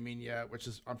it streaming yet, which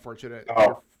is unfortunate. Oh.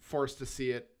 You're forced to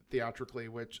see it theatrically,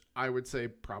 which I would say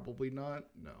probably not.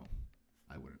 No,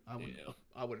 I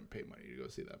wouldn't pay money to go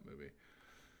see that movie.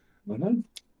 Mm-hmm.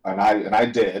 And I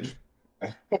did.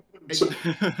 And it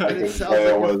sounds like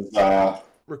it was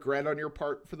regret on your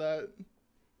part for that.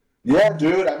 Yeah,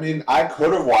 dude. I mean, I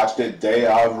could have watched it day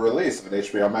of release on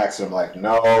HBO Max. And I'm like,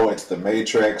 no, it's The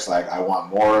Matrix. Like, I want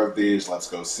more of these. Let's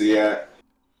go see it.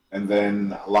 And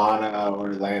then Lana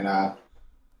or Elena,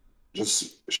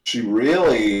 she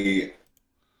really,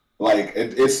 like,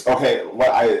 it's okay. What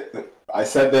I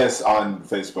said this on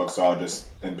Facebook, so I'll just,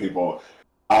 and people.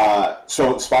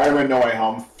 So Spider-Man No Way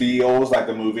Home feels like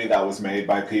a movie that was made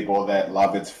by people that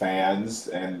love its fans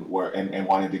and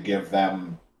wanted to give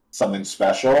them something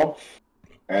special.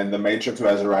 And The Matrix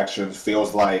Resurrections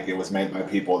feels like it was made by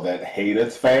people that hate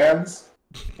its fans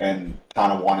and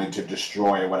kind of wanted to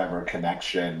destroy whatever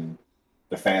connection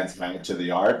the fans had to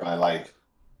the art by like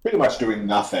pretty much doing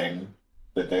nothing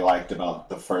that they liked about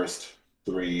the first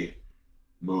 3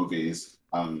 movies.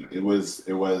 It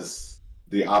was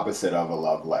the opposite of a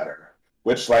love letter,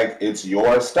 which like it's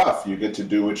your stuff. You get to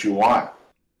do what you want,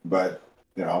 but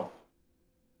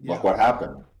look what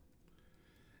happened.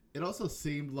 It also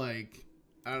seemed like,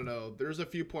 I don't know, there's a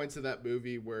few points in that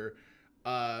movie where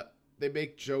they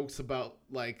make jokes about,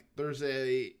 like, there's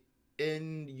a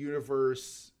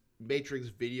in-universe Matrix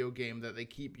video game that they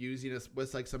keep using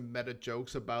with, like, some meta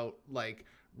jokes about, like,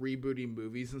 rebooting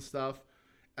movies and stuff.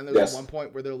 And there's one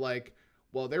point where they're like,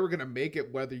 well, they were going to make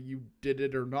it whether you did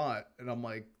it or not. And I'm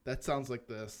like, that sounds like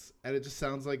this. And it just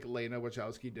sounds like Lana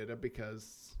Wachowski did it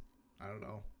because, I don't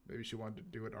know, maybe she wanted to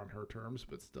do it on her terms,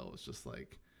 but still, it's just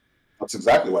like... That's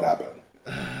exactly what happened.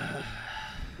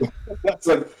 That's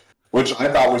like... Which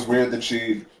I thought was weird that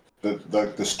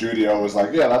the studio was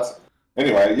like, yeah, that's...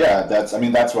 Anyway, yeah, that's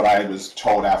what I was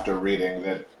told after reading,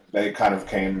 that they kind of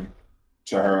came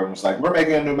to her and was like, we're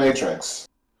making a new Matrix.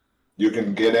 You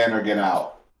can get in or get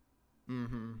out.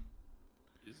 Mm-hmm.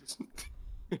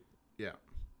 Yeah.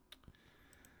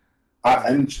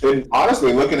 And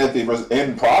honestly, looking at the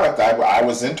end product,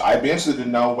 I'd be interested to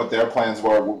know what their plans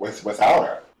were without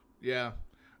her. Yeah.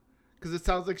 Because it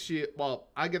sounds like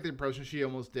I get the impression she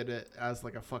almost did it as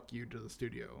like a fuck you to the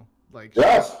studio. Like,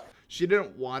 yes. She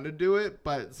didn't want to do it,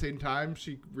 but at the same time,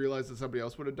 she realized that somebody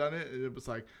else would have done it, and it was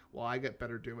like, well, I get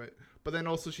better do it. But then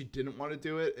also she didn't want to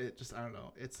do it. It just, I don't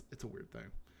know. It's a weird thing.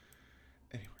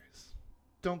 Anyways,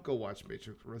 don't go watch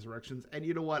Matrix Resurrections. And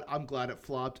you know what? I'm glad it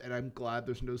flopped, and I'm glad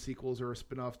there's no sequels or a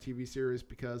spin-off TV series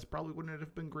because probably wouldn't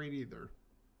have been great either.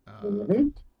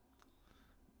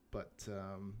 But,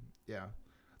 yeah.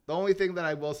 The only thing that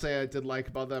I will say I did like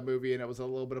about that movie, and it was a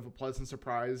little bit of a pleasant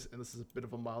surprise, and this is a bit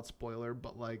of a mild spoiler,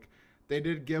 but like they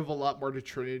did give a lot more to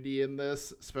Trinity in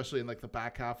this, especially in like the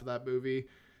back half of that movie.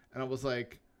 And I was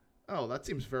like, oh, that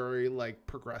seems very like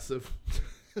progressive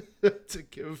to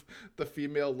give the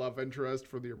female love interest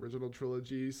for the original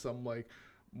trilogy some like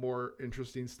more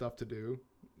interesting stuff to do.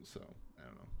 So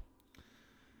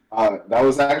I don't know. That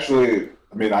was actually,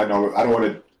 I don't want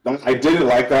to. I didn't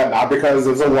like that, not because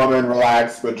it's a woman,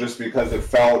 relax, but just because it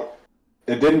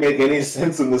didn't make any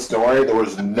sense in the story. There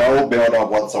was no build-up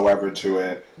whatsoever to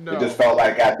it. No. It just felt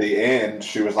like at the end,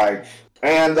 she was like,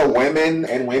 And the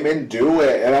women do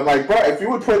it. And I'm like, bro, if you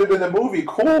would put it in the movie,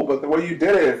 cool. But the way you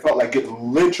did it, it felt like it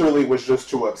literally was just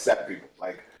to upset people.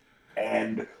 Like,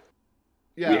 and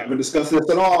we haven't discussed this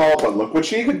at all, but look what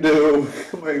she can do.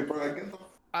 Like, bro, get the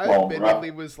I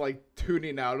admittedly was like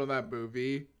tuning out on that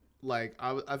movie. Like,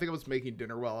 I think I was making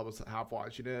dinner while I was half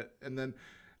watching it. And then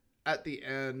at the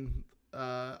end,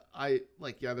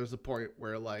 there's a point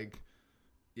where like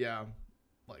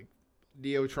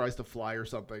Neo tries to fly or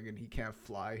something and he can't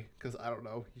fly because I don't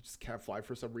know, he just can't fly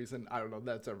for some reason. I don't know,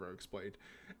 that's ever explained.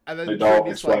 And then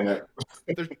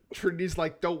Trinity's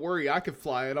like, don't worry, I can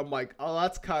fly. And I'm like, oh,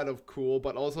 that's kind of cool,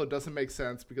 but also it doesn't make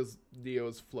sense because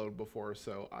Neo's flown before,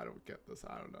 so I don't get this.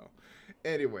 I don't know.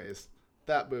 Anyways,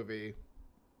 that movie,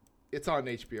 it's on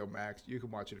HBO Max. You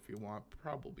can watch it if you want.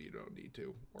 Probably you don't need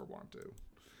to or want to.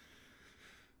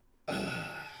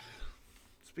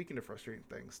 Speaking of frustrating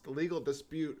things, the legal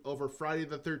dispute over Friday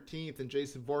the 13th and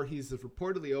Jason Voorhees is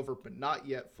reportedly over, but not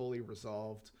yet fully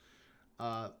resolved.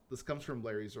 This comes from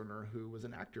Larry Zerner, who was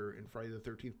an actor in Friday the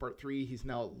 13th Part 3. He's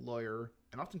now a lawyer,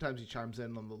 and oftentimes he chimes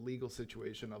in on the legal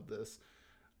situation of this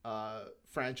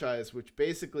franchise, which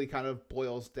basically kind of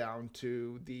boils down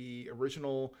to the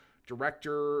original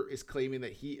director is claiming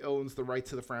that he owns the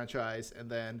rights to the franchise,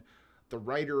 and then the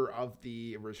writer of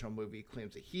the original movie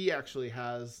claims that he actually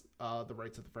has the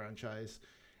rights of the franchise,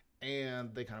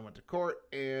 and they kind of went to court,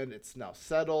 and it's now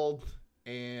settled,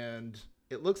 and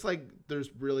it looks like there's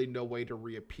really no way to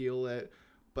reappeal it,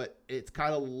 but it's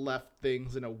kind of left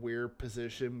things in a weird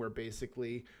position where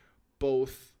basically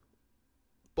both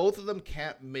of them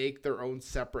can't make their own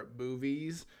separate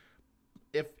movies.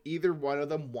 If either one of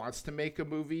them wants to make a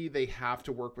movie, they have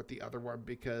to work with the other one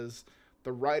because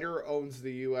the writer owns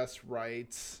the U.S.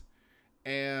 rights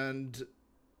and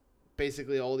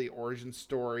basically all the origin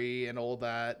story and all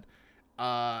that.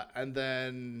 And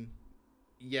then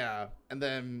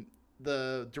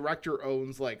the director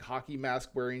owns like hockey mask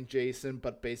wearing Jason,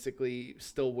 but basically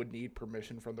still would need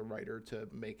permission from the writer to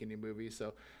make any movie.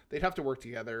 So they'd have to work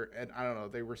together. And I don't know,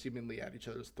 they were seemingly at each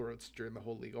other's throats during the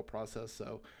whole legal process.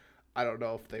 So I don't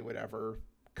know if they would ever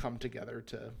come together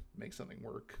to make something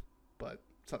work, but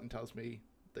something tells me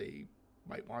they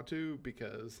might want to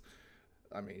because,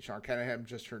 I mean, Sean Cunningham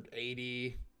just turned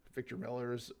 80. Victor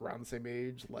Miller's around the same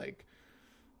age. Like,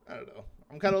 I don't know.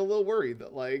 I'm kind of a little worried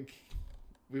that, like,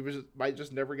 might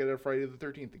just never get a Friday the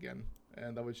 13th again.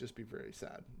 And that would just be very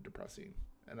sad and depressing.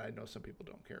 And I know some people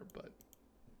don't care, but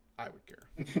I would care.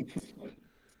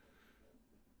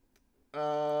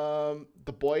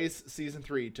 The Boys Season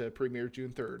 3 to premiere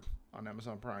June 3rd on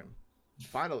Amazon Prime.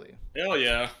 Finally. Hell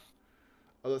yeah.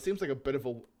 Although it seems like a bit of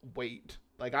a wait.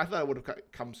 Like, I thought it would have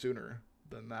come sooner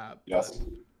than that. Yes. But,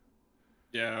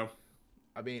 yeah.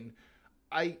 I mean,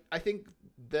 I think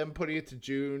them putting it to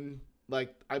June,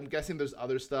 like, I'm guessing there's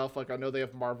other stuff. Like, I know they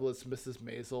have Marvelous Mrs.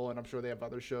 Maisel, and I'm sure they have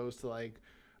other shows to, like,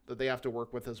 that they have to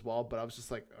work with as well. But I was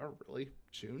just like, oh, really?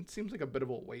 June? Seems like a bit of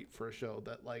a wait for a show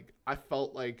that, like, I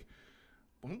felt like,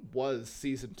 when was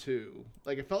Season 2?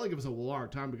 Like, it felt like it was a long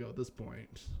time ago at this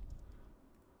point.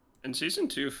 And Season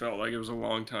 2 felt like it was a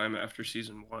long time after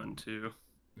Season 1, too.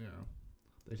 Yeah.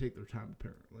 They take their time,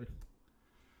 apparently.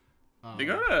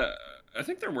 They I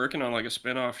think they're working on, like, a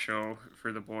spin-off show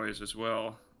for The Boys as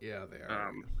well. Yeah, they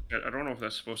are. I don't know if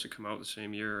that's supposed to come out the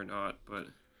same year or not, but...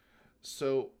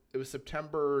 So, it was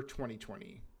September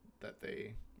 2020 that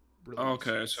they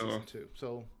released Season 2.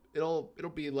 So, it'll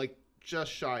be, like,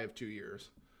 just shy of 2 years.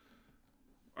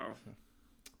 Wow.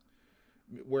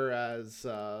 Whereas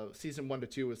Season 1 to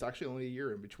 2 was actually only a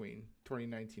year in between,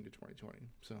 2019 to 2020.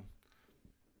 So,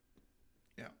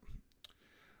 yeah.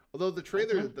 Although the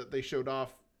trailer that they showed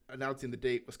off announcing the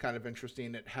date was kind of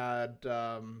interesting. It had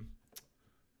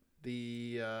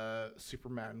the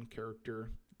Superman character,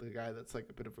 the guy that's like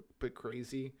a bit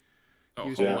crazy. Oh,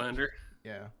 Homelander?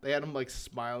 Yeah. They had him like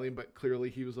smiling, but clearly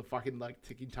he was a fucking like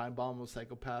ticking time bomb of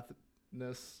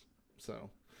psychopathness. So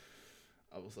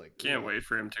I was like, can't wait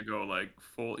for him to go like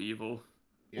full evil.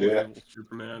 Yeah. Evil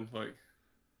Superman. Like,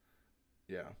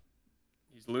 yeah.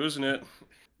 He's losing it.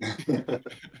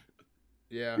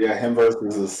 Yeah. Yeah, him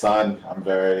versus his son. I'm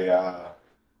very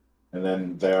and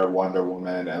then their Wonder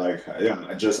Woman and like I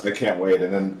can't wait.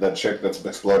 And then the chick that's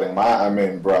exploding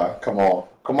bruh,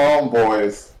 come on,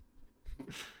 boys.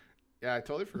 Yeah, I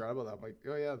totally forgot about that. I'm like,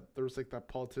 oh yeah, there was like that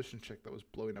politician chick that was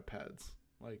blowing up heads.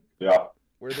 Like, yeah,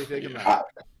 where are they taking that?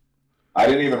 I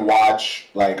didn't even watch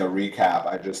like a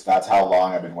recap. That's how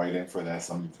long I've been waiting for this.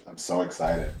 I'm so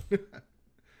excited.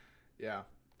 Yeah.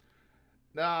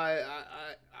 No,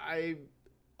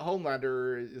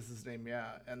 Homelander is his name,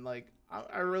 yeah. And like,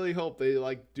 I really hope they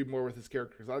like do more with his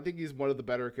characters. I think he's one of the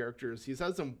better characters. He's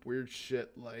had some weird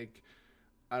shit, like,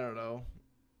 I don't know.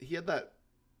 He had that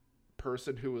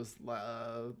person who was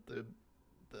the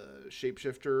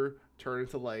shapeshifter turn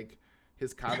into like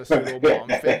his kind of pseudo mom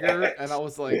figure, and I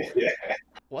was like,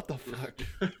 what the fuck?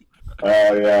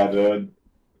 Oh yeah, dude.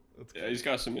 Yeah, he's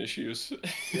got some issues.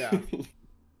 Yeah.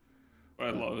 But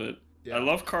I love it. Yeah. I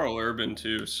love Carl Urban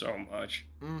too so much.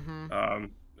 Mm-hmm.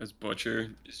 As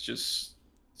Butcher, it's just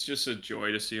a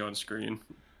joy to see on screen.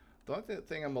 The only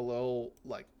thing I'm a little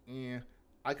like,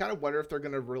 I kind of wonder if they're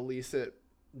gonna release it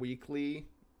weekly,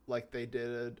 like they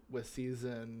did with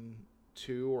season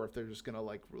 2, or if they're just gonna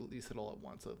like release it all at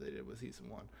once, like they did with season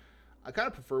 1. I kind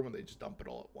of prefer when they just dump it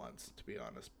all at once, to be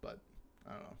honest. But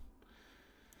I don't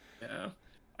know.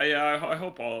 Yeah, I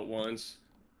hope all at once.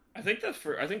 I think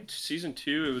season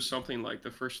 2 it was something like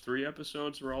the first 3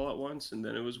 episodes were all at once, and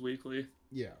then it was weekly.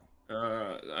 Yeah.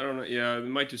 I don't know. Yeah, we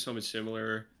might do something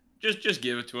similar. Just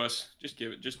give it to us.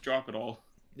 Just drop it all.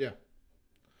 Yeah.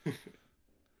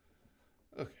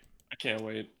 Okay. I can't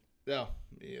wait. No,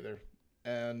 me either.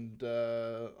 And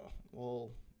well,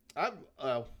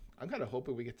 I'm kind of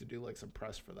hoping we get to do like some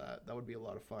press for that. That would be a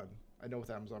lot of fun. I know with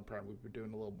Amazon Prime we've been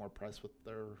doing a little more press with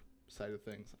their side of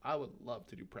things. I would love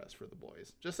to do press for the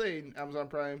boys. Just saying, Amazon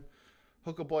Prime,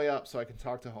 hook a boy up so I can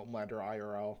talk to Homelander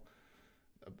IRL.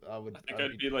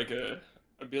 I'd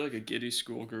be like a giddy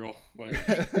schoolgirl. Like.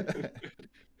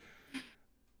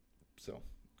 So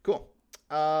cool.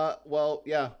 Well,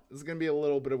 yeah, this is gonna be a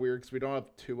little bit of weird because we don't have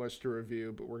too much to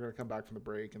review, but we're gonna come back from the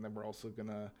break and then we're also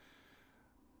gonna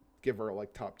give our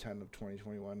like top 10 of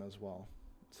 2021 as well.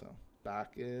 So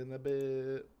back in a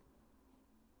bit.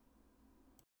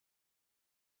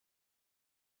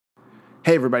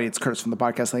 Hey everybody, it's Curtis from the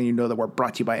podcast letting you know that we're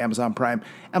brought to you by Amazon Prime.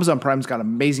 Amazon Prime's got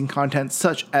amazing content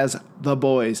such as The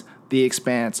Boys, The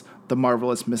Expanse, The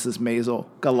Marvelous Mrs. Maisel,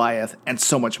 Goliath, and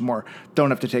so much more.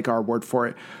 Don't have to take our word for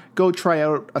it. Go try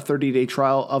out a 30-day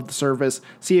trial of the service,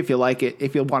 see if you like it.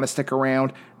 If you want to stick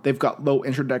around, they've got low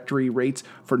introductory rates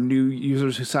for new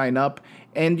users who sign up,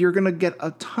 and you're going to get a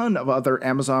ton of other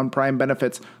Amazon Prime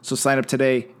benefits. So sign up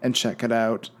today and check it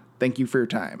out. Thank you for your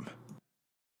time.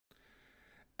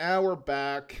 And we're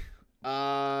back.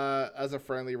 As a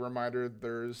friendly reminder,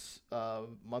 there's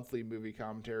monthly movie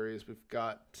commentaries. We've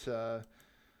got, oh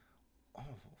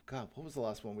God, what was the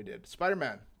last one we did?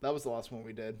 Spider-Man. That was the last one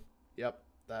we did. Yep,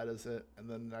 that is it. And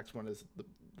then the next one is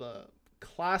the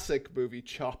classic movie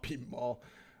Choppy Mall.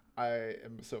 I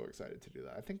am so excited to do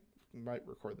that. I think we might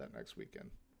record that next weekend.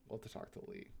 We'll have to talk to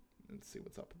Lee and see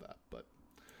what's up with that. But,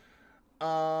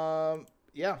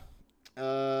 yeah.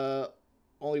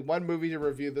 Only one movie to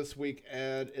review this week,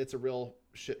 and it's a real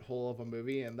shithole of a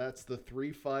movie, and that's The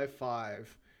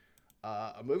 355.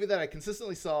 A movie that I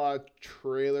consistently saw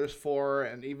trailers for,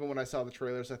 and even when I saw the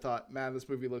trailers, I thought, man, this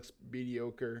movie looks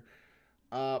mediocre.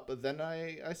 But then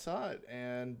I saw it,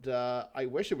 and I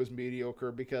wish it was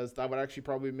mediocre because that would actually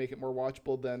probably make it more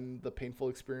watchable than the painful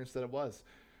experience that it was.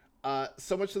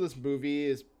 So much of this movie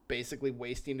is basically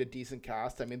wasting a decent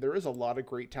cast. I mean, there is a lot of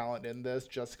great talent in this.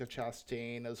 Jessica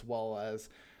Chastain, as well as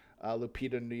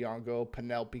Lupita Nyong'o,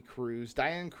 Penelope Cruz,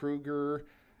 Diane Kruger,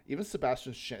 even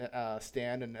Sebastian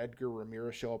Stan and Edgar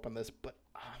Ramirez show up on this. But,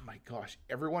 oh my gosh,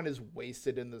 everyone is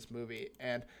wasted in this movie.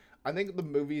 And I think the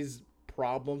movie's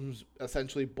problems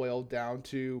essentially boil down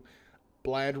to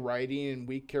bland writing and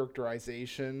weak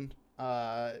characterization.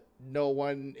 No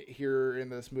one here in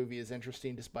this movie is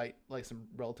interesting despite like some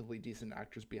relatively decent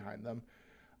actors behind them.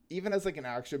 Even as like an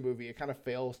action movie, it kind of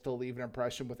fails to leave an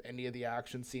impression with any of the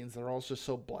action scenes. They're all just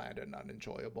so bland and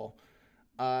unenjoyable.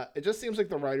 It just seems like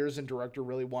the writers and director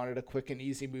really wanted a quick and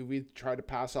easy movie to try to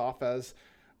pass off as,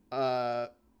 or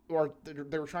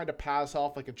they were trying to pass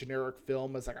off like a generic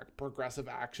film as like a progressive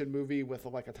action movie with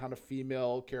like a ton of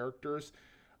female characters.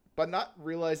 But not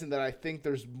realizing that I think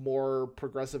there's more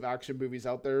progressive action movies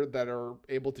out there that are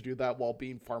able to do that while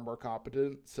being far more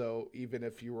competent. So even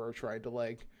if you were trying to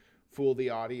like fool the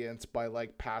audience by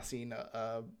like passing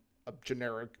a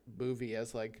generic movie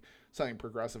as like something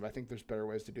progressive, I think there's better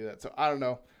ways to do that. So I don't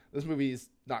know. This movie is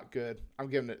not good. I'm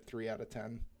giving it 3 out of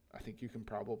 10. I think you can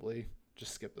probably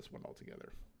just skip this one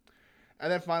altogether.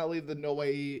 And then finally, the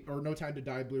No Time to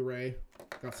Die Blu-ray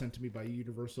got sent to me by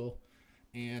Universal.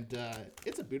 And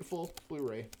it's a beautiful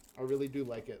Blu-ray. I really do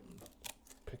like it. I'm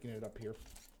picking it up here.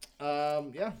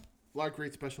 Yeah, a lot of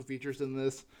great special features in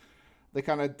this. They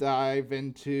kind of dive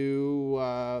into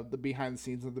the behind the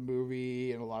scenes of the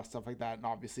movie and a lot of stuff like that. And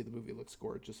obviously the movie looks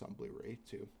gorgeous on Blu-ray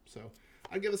too. So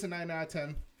I'd give this a 9 out of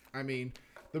 10. I mean,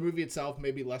 the movie itself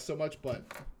maybe less so much, but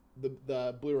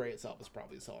the Blu-ray itself is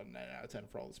probably a solid 9 out of 10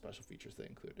 for all the special features they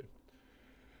included.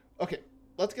 Okay,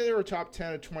 let's get our top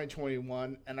 10 of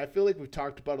 2021, and I feel like we've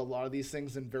talked about a lot of these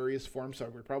things in various forms, so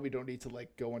we probably don't need to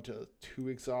like go into too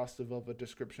exhaustive of a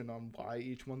description on why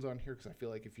each one's on here, because I feel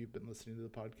like if you've been listening to the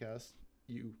podcast,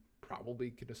 you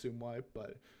probably can assume why.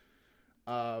 But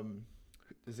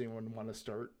does anyone want to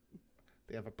start?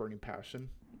 They have a burning passion.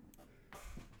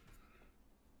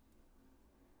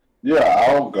 Yeah,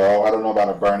 I'll go. I don't know about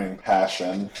a burning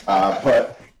passion,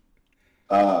 but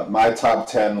my top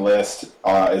 10 list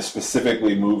is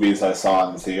specifically movies I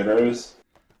saw in theaters.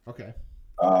 Okay.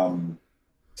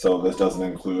 So this doesn't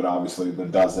include, obviously, the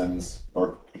dozens,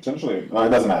 or potentially, no, it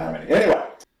doesn't matter how many. Anyway,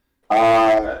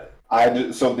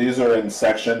 so these are in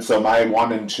sections. So my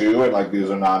 1 and 2, and like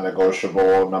these are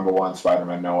non-negotiable. Number 1,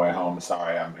 Spider-Man No Way Home.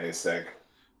 Sorry, I'm basic.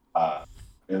 And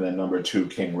then number 2,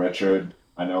 King Richard.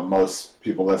 I know most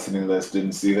people listening to this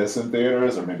didn't see this in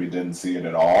theaters, or maybe didn't see it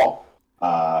at all.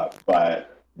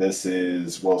 But this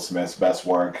is Will Smith's best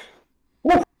work.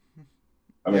 Woo!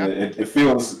 I mean, it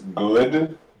feels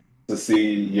good to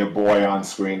see your boy on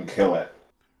screen kill it.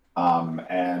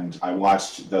 And I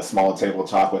watched the Small Table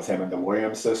Talk with him and the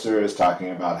Williams sisters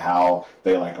talking about how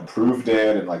they like approved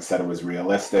it and like said it was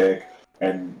realistic.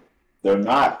 And they're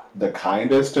not the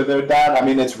kindest to their dad. I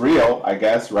mean, it's real, I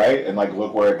guess, right? And like,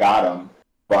 look where it got him.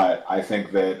 But I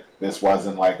think that this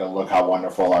wasn't like a look how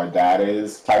wonderful our dad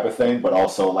is type of thing, but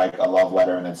also like a love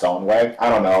letter in its own way. I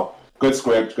don't know. Good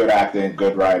script, good acting,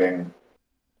 good writing.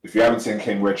 If you haven't seen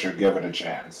King Richard, give it a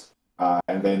chance.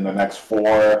 And then the next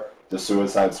 4, The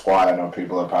Suicide Squad. I know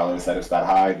people have probably said it's that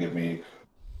high. Give me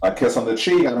A Kiss on the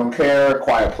Cheek. I don't care.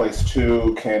 Quiet Place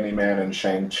 2, Candyman, and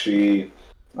Shang-Chi.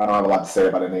 I don't have a lot to say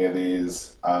about any of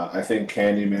these. I think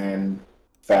Candyman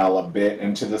fell a bit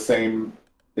into the same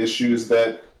issues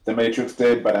that The Matrix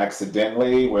did, but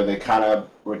accidentally, where they kind of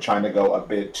were trying to go a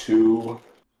bit too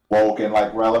woke and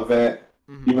like relevant.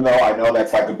 Mm-hmm. Even though I know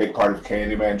that's like a big part of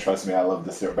Candyman. Trust me, I love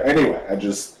this series. But anyway,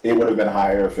 it would have been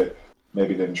higher if it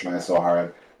maybe didn't try so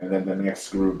hard. And then the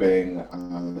next grouping,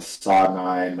 Saw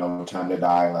 9, No Time to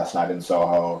Die, Last Night in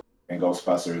Soho, and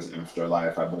Ghostbusters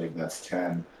Afterlife. I believe that's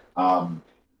 10.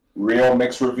 Real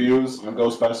mixed reviews on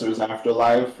Ghostbusters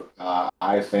Afterlife.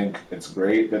 I think it's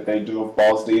great that they dove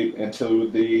balls deep into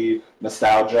the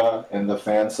nostalgia and the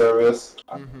fan service.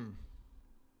 Mm-hmm.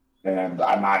 And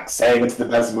I'm not saying it's the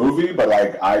best movie, but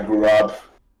like I grew up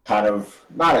kind of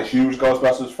not a huge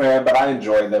Ghostbusters fan, but I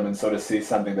enjoyed them, and so to see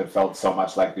something that felt so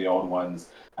much like the old ones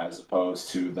as opposed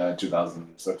to the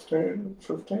 2016,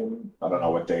 15, I don't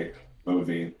know what date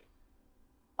movie.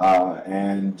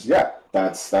 And yeah,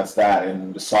 that's that.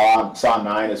 And Saw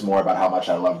 9 is more about how much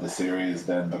I love the series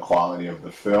than the quality of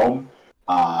the film.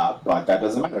 But that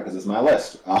doesn't matter because it's my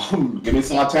list. Give me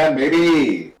Saw 10,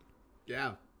 baby.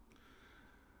 Yeah.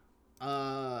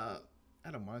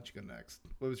 Adam, why don't you go next?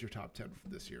 What was your top 10 for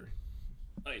this year?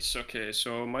 Nice. Okay,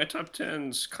 so my top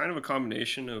 10's kind of a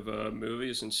combination of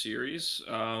movies and series.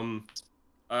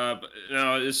 But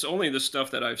now it's only the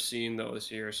stuff that I've seen though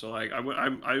this year. So like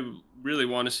I really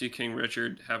want to see King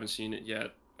Richard. Haven't seen it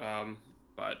yet.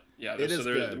 But yeah,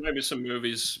 there might be some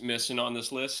movies missing on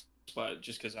this list, but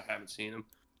just because I haven't seen them.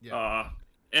 Yeah.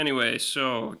 Anyway,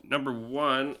 so number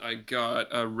 1, I got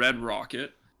Red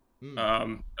Rocket.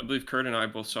 I believe Kurt and I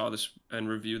both saw this and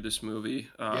reviewed this movie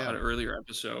on an earlier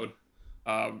episode.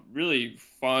 Really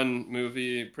fun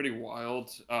movie, pretty wild,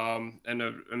 and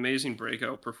an amazing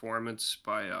breakout performance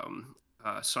by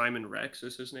Simon Rex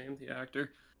is his name, the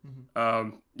actor.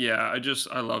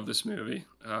 Mm-hmm. I love this movie.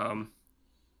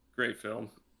 Great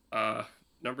film.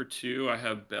 Number 2, I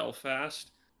have Belfast,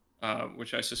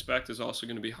 which I suspect is also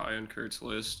going to be high on Kurt's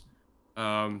list.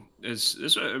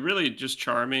 It's a really just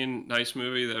charming, nice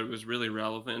movie that was really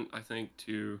relevant, I think,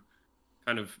 to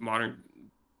kind of modern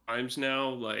times now,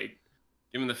 like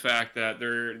given the fact that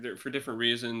they're for different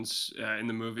reasons in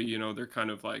the movie, you know, they're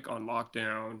kind of like on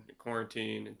lockdown,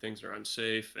 quarantine, and things are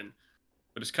unsafe,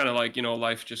 but it's kind of like, you know,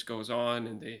 life just goes on,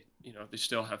 and they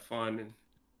still have fun, and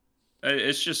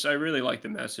it's just I really like the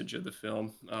message of the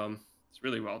film. It's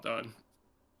really well done.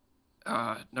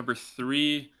 Number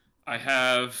 3, I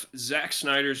have Zack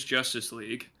Snyder's Justice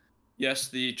League. Yes,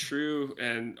 the true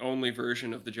and only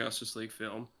version of the Justice League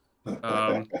film.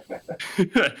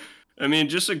 I mean,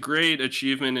 just a great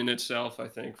achievement in itself, I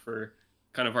think, for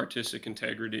kind of artistic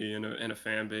integrity and a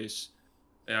fan base.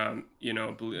 Fighting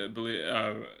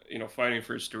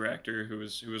for its director who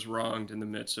was wronged in the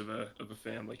midst of a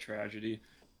family tragedy.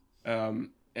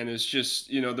 And it's just,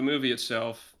 you know, the movie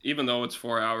itself, even though it's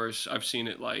 4 hours, I've seen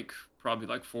it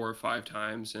probably 4 or 5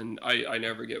 times, and I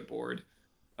never get bored.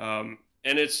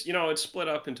 and it's split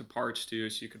up into parts too,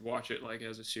 so you could watch it like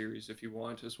as a series if you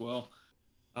want as well.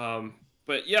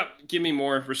 But yeah, give me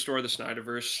more Restore the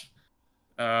Snyderverse.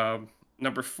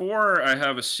 Number 4, I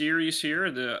have a series here,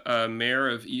 the Mayor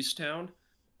of Easttown.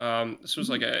 This was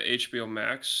like a HBO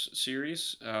Max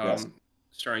series, Yes.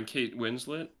 starring Kate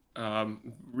Winslet.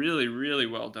 Really, really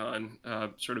well done.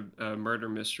 Sort of murder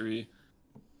mystery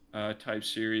type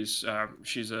series.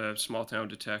 She's a small town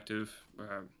detective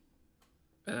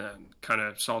and kind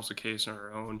of solves the case on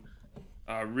her own.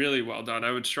 Really well done.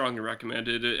 I would strongly recommend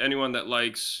it. Anyone that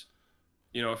likes,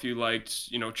 if you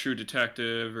liked, True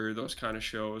Detective or those kind of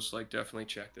shows, like definitely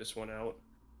check this one out.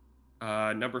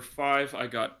 Number 5, I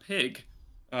got Pig.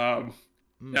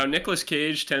 Now, Nicolas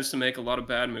Cage tends to make a lot of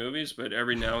bad movies, but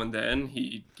every now and then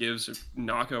he gives a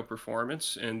knockout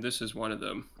performance, and this is one of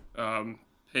them.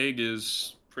 Pig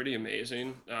is pretty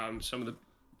amazing. Some of the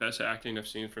best acting I've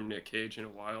seen from Nick Cage in a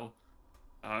while.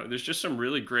 There's just some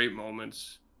really great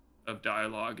moments of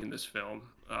dialogue in this film.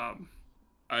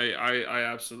 I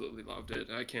absolutely loved it.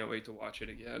 I can't wait to watch it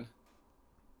again.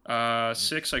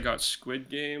 6, I got Squid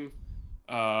Game.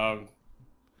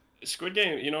 Squid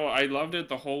Game, I loved it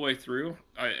the whole way through.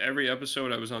 Every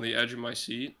episode, I was on the edge of my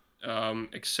seat,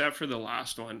 except for the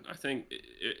last one. I think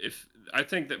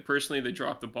that personally they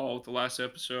dropped the ball with the last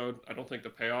episode. I don't think the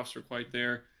payoffs are quite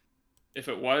there. If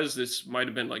it was, this might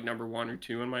have been like number 1 or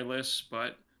 2 on my list,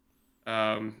 but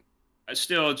I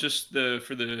still just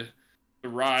for the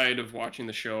ride of watching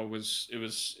the show was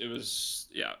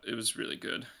really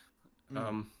good,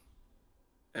 and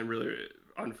really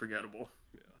unforgettable.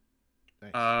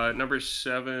 Nice. Number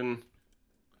 7,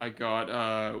 I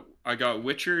got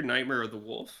Witcher: Nightmare of the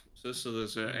Wolf. So this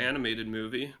is an animated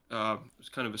movie. It's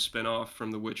kind of a spin-off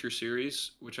from the Witcher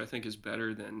series, which I think is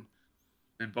better than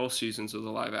both seasons of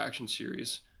the live action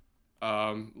series.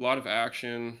 A lot of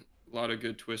action, a lot of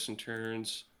good twists and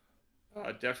turns.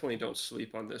 Definitely don't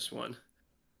sleep on this one.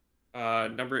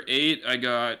 Number 8, I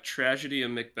got Tragedy of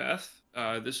Macbeth.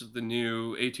 This is the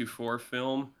new A24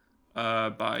 film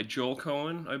by Joel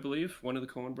Coen, I believe, one of the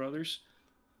Coen brothers.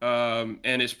 And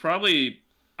it's probably,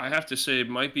 I have to say, it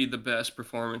might be the best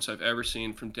performance I've ever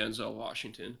seen from Denzel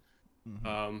Washington.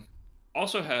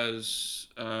 Also has,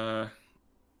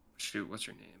 what's her name? What's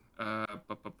her name? I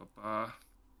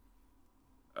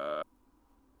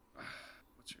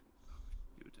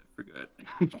forget.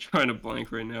 I'm trying to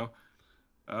blank right now.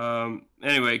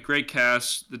 Anyway, great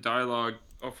cast. The dialogue.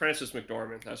 Oh, Frances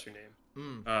McDormand. That's her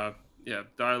name. Yeah,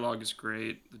 dialogue is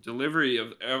great. The delivery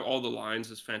of all the lines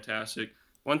is fantastic.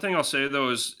 One thing I'll say though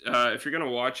is, if you're gonna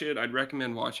watch it, I'd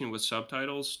recommend watching it with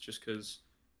subtitles, just because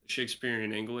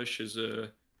Shakespearean English is you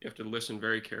have to listen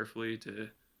very carefully to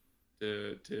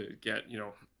get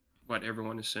what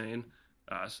everyone is saying.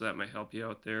 So that might help you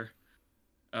out there.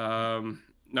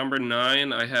 Number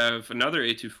 9, I have another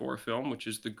A24 film, which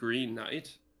is The Green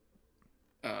Knight.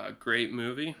 Great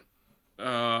movie.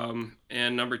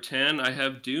 And number 10, I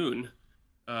have Dune.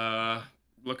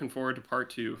 Looking forward to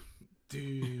part 2.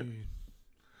 Dude.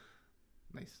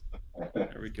 Nice.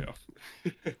 There we go.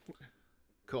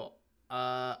 Cool.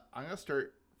 I'm going to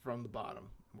start from the bottom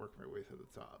and work my way through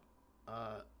the top.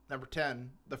 Number 10,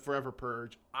 The Forever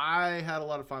Purge. I had a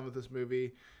lot of fun with this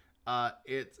movie.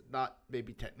 It's not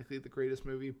maybe technically the greatest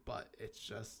movie, but it's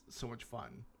just so much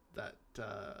fun that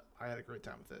I had a great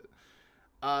time with it.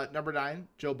 Number 9,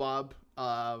 Joe Bob.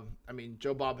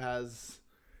 Joe Bob has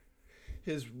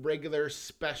his regular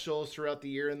specials throughout the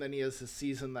year, and then he has his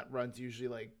season that runs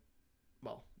usually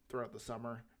throughout the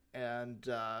summer. And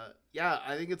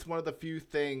I think it's one of the few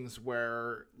things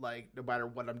where, no matter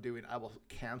what I'm doing, I will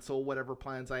cancel whatever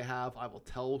plans I have. I will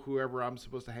tell whoever I'm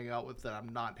supposed to hang out with that I'm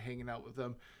not hanging out with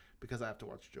them because I have to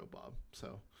watch Joe Bob.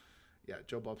 So, yeah,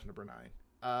 Joe Bob's number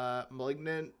 9.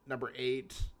 Malignant, number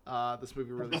 8. This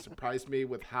movie really surprised me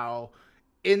with how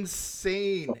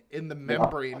insane in the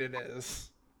membrane it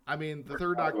is. I mean, the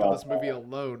third act of this movie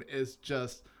alone is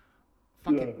just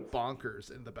fucking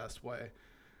bonkers in the best way.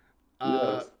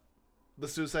 The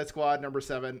Suicide Squad, number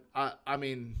 7.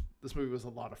 This movie was a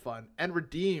lot of fun and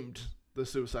redeemed the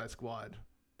Suicide Squad,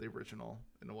 the original,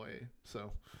 in a way.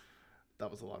 So that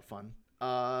was a lot of fun.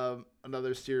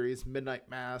 Another series, Midnight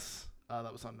Mass,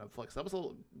 that was on Netflix. That was a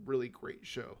really great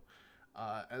show.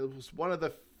 And it was one of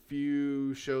the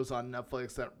few shows on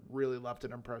Netflix that really left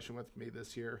an impression with me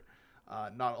this year.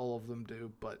 Not all of them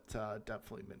do, but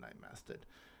definitely Midnight Mass did.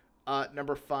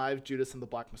 Number 5, Judas and the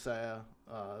Black Messiah.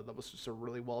 That was just a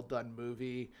really well done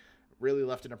movie. Really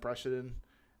left an impression.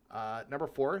 Number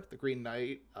 4, The Green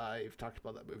Knight. I've talked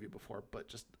about that movie before, but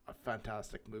just a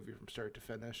fantastic movie from start to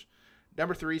finish.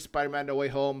 Number 3, Spider-Man No Way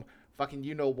Home. Fucking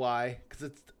you know why. Because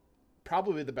it's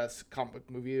probably the best comic book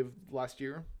movie of last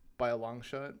year by a long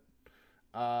shot.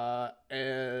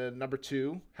 And number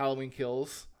 2, Halloween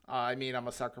Kills. I mean, I'm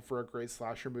a sucker for a great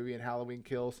slasher movie, and Halloween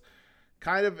Kills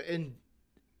kind of in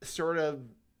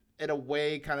a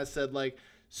way kind of said, like,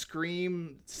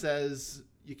 Scream says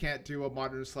you can't do a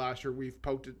modern slasher. We've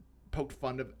poked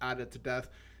fun at it to death.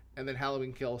 And then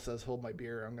Halloween Kills says, hold my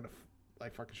beer. I'm going to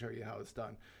fucking show you how it's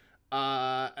done.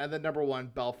 And then number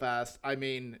 1, Belfast. I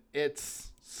mean,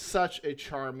 it's such a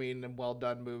charming and well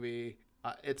done movie.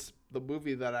 It's the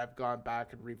movie that I've gone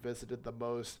back and revisited the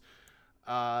most.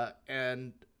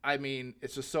 And I mean,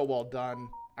 it's just so well done.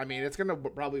 I mean, it's going to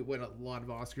probably win a lot of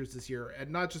Oscars this year.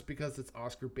 And not just because it's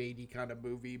Oscar baity kind of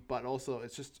movie, but also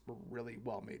it's just a really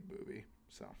well made movie.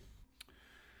 So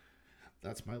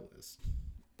that's my list.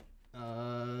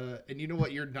 And you know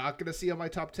what you're not going to see on my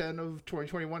top 10 of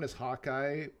 2021 is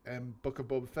Hawkeye and Book of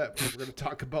Boba Fett, which we're going to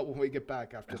talk about when we get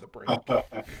back after the break.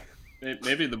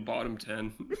 Maybe the bottom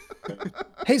 10.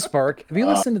 Hey, Spark, have you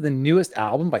listened to the newest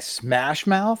album by Smash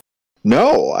Mouth?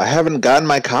 No, I haven't gotten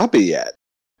my copy yet.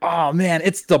 Oh, man,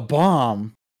 it's the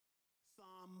bomb.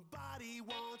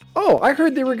 Oh, I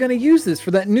heard they were going to use this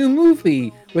for that new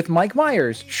movie with Mike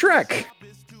Myers, Shrek.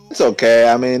 It's okay.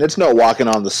 I mean, it's no walking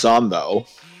on the sun, though.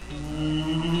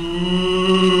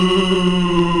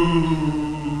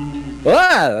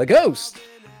 Ah, a ghost.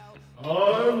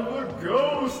 I'm the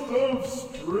ghost of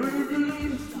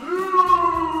streaming future.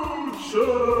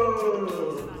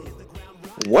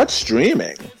 What's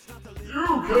streaming?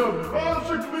 You can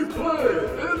magically play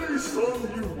any song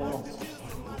you want on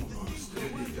almost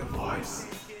any device.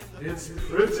 It's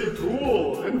pretty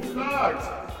cool. In fact,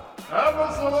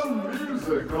 Amazon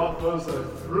Music offers a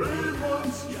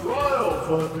 3-month trial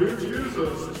for new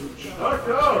users to check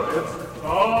out its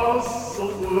vast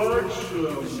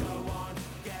selection.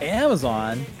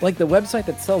 Amazon? Like the website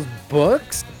that sells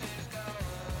books?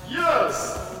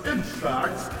 Yes! In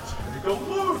fact, take a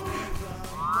look!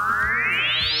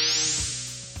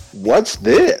 What's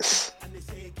this?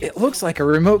 It looks like a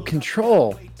remote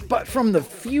control, but from the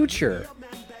future.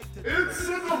 It's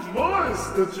a device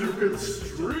that you can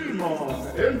stream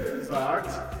on. In fact,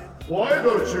 why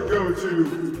don't you go to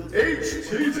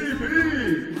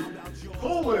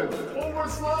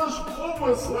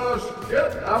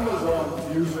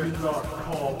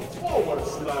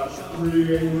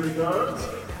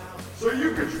so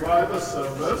you can try the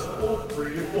service for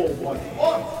free for 1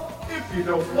 month. If you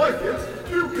don't like it,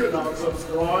 you can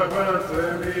unsubscribe at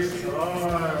any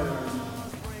time.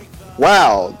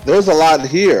 Wow, there's a lot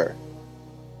here.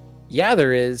 Yeah,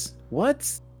 there is.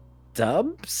 What's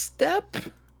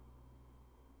dubstep?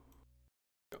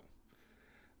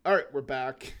 All right, we're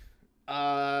back.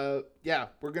 Yeah,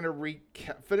 we're gonna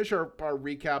finish our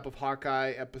recap of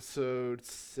Hawkeye episode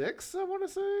 6. I want to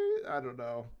say, I don't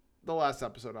know, the last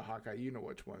episode of Hawkeye. You know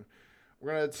which one.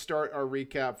 We're gonna start our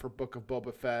recap for Book of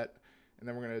Boba Fett, and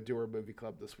then we're gonna do our movie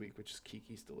club this week, which is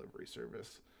Kiki's Delivery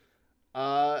Service.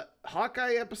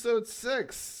 Hawkeye episode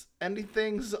 6. Ending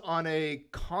things on a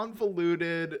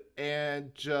convoluted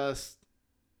and just,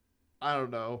 I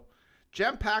don't know,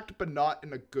 jam-packed, but not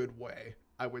in a good way,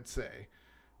 I would say.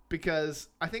 Because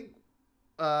I think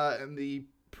in the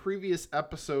previous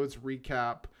episode's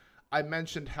recap, I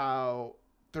mentioned how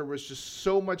there was just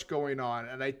so much going on,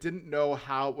 and I didn't know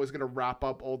how it was going to wrap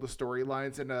up all the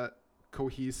storylines in a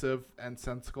cohesive and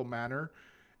sensible manner.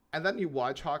 And then you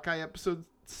watch Hawkeye episode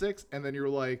 6, and then you're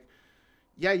like,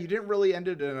 yeah, you didn't really end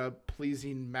it in a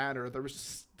pleasing manner. There was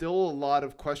still a lot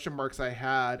of question marks I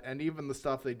had, and even the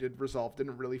stuff they did resolve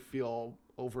didn't really feel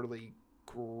overly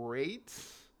great.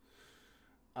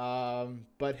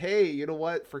 But hey, you know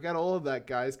what? Forget all of that,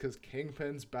 guys, because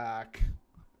Kingpin's back.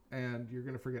 And you're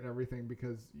going to forget everything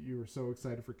because you were so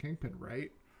excited for Kingpin,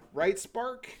 right? Right,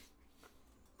 Spark?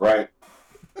 Right.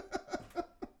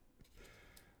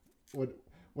 What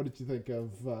did you think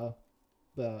of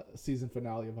the season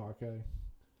finale of Hawkeye?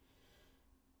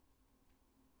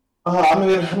 I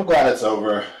mean, I'm glad it's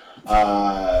over.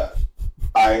 There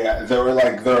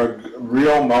were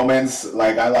real moments.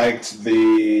 Like, I liked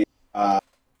the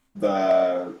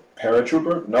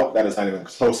paratrooper. Nope, that is not even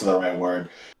close to the right word.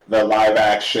 The live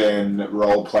action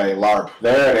role play LARP.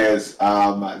 There it is. The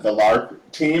LARP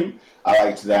team. I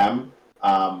liked them.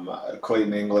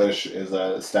 Clayton English is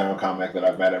a stand-up comic that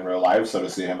I've met in real life, so to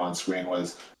see him on screen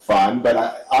was fun.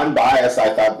 But unbiased,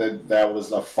 I thought that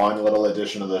was a fun little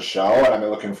addition to the show, and I'm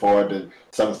looking forward to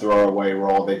some throwaway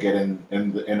role they get in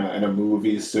a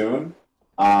movie soon.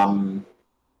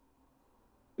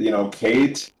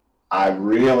 Kate, I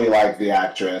really like the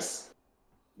actress.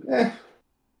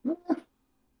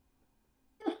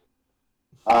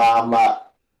 Hawkeye,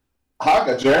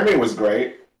 Jeremy was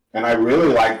great, and I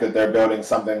really like that they're building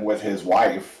something with his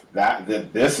wife.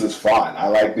 That this is fun. I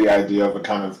like the idea of a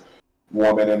kind of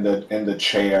woman in the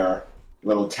chair,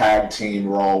 little tag team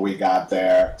role we got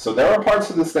there. So there are parts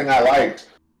of this thing I liked,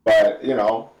 but you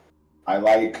know, I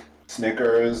like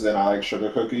Snickers and I like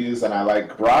sugar cookies and I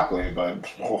like broccoli. But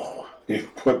you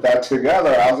put that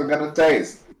together, how's it gonna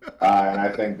taste? And I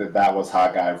think that was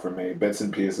Hawkeye for me. Bits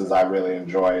and pieces I really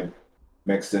enjoyed,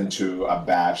 mixed into a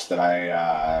batch that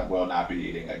I will not be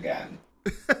eating again.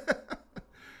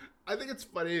 I think it's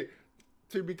funny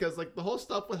too because like the whole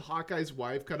stuff with Hawkeye's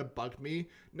wife kind of bugged me.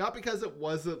 Not because it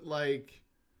wasn't like,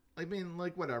 I mean,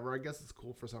 like whatever. I guess it's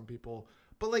cool for some people,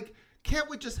 but like, can't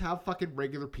we just have fucking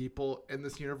regular people in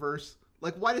this universe?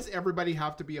 Like, why does everybody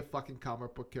have to be a fucking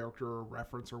comic book character or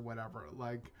reference or whatever?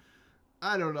 Like,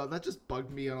 I don't know. That just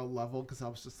bugged me on a level because I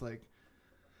was just like,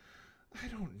 I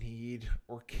don't need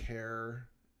or care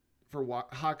for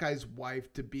Hawkeye's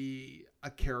wife to be a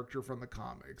character from the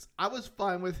comics. I was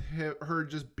fine with her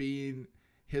just being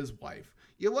his wife.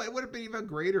 You know what? It would have been even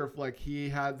greater if like he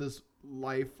had this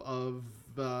life of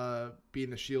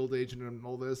being a SHIELD agent and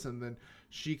all this, and then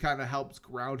she kind of helps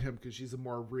ground him because she's a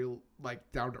more real, like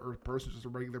down-to-earth person, just a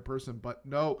regular person. But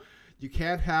no, you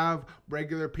can't have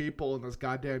regular people in this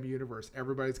goddamn universe.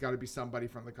 Everybody's got to be somebody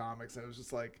from the comics. And it was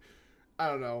just like, I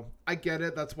don't know. I get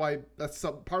it. That's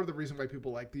some part of the reason why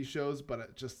people like these shows, but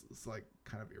it's like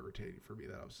kind of irritating for me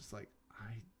that I was just like,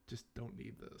 I just don't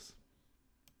need this.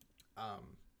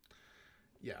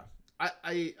 Yeah.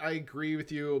 I agree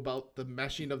with you about the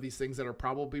meshing of these things that are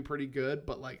probably pretty good,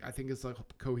 but like I think it's like a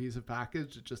cohesive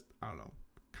package. It just, I don't know,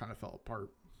 kind of fell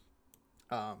apart.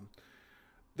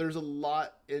 There's a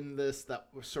lot in this that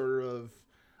was sort of,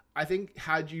 I think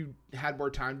had you had more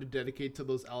time to dedicate to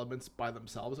those elements by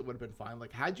themselves, it would have been fine.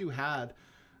 Like had you had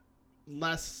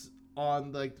less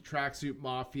on like the Tracksuit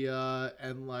Mafia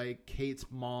and like Kate's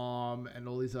mom and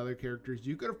all these other characters,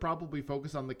 you could have probably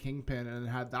focused on the Kingpin and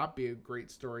had that be a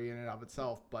great story in and of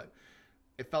itself. But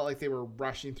it felt like they were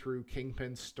rushing through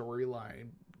Kingpin's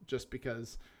storyline just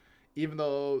because even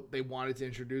though they wanted to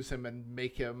introduce him and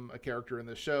make him a character in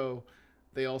the show,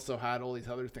 they also had all these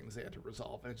other things they had to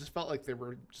resolve. And it just felt like they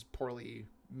were just poorly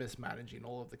mismanaging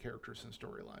all of the characters and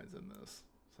storylines in this.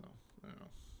 So, I don't know.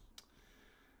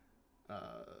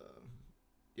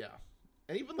 Yeah.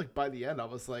 And even like by the end, I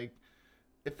was like,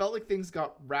 it felt like things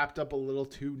got wrapped up a little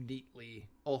too neatly,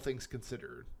 all things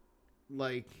considered.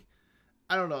 Like,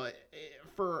 I don't know,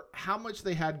 for how much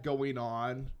they had going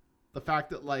on, the fact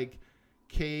that like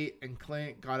Kate and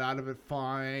Clint got out of it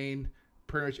fine,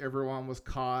 pretty much everyone was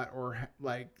caught or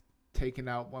like taken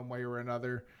out one way or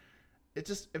another. It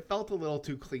felt a little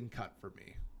too clean cut for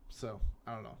me. So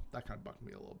I don't know. That kind of bugged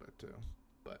me a little bit too.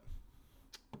 But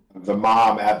the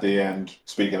mom at the end,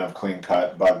 speaking of clean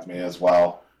cut, bugged me as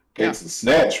well. Kate's a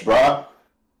snitch, bruh.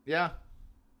 Yeah.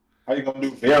 How you gonna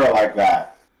do Vera like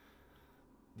that?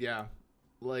 Yeah.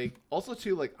 Like also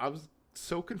too, like I was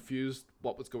so confused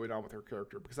what was going on with her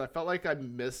character because I felt like I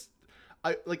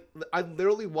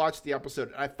literally watched the episode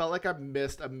and I felt like I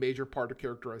missed a major part of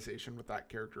characterization with that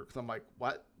character because I'm like,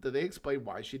 what? Did they explain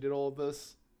why she did all of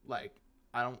this? Like,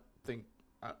 I don't think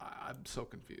I'm so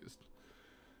confused.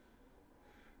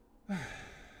 I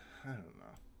don't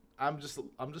know. I'm just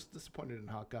disappointed in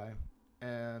Hawkeye,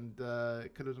 and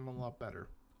it could have done a lot better.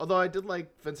 Although I did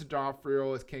like Vincent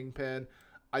D'Onofrio as Kingpin.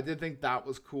 I did think that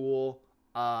was cool.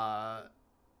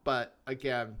 But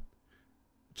again,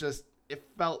 just it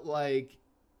felt like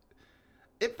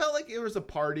it was a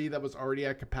party that was already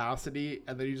at capacity,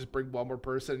 and then you just bring one more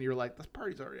person, and you're like, this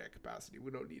party's already at capacity.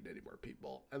 We don't need any more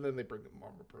people. And then they bring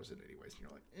one more person anyways, and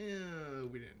you're like,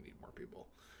 we didn't need more people.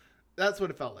 That's what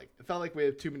it felt like. It felt like we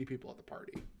had too many people at the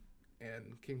party.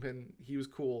 And Kingpin, he was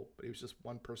cool, but he was just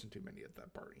one person too many at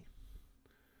that party.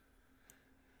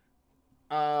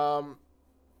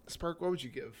 Spark, what would you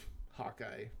give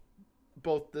Hawkeye,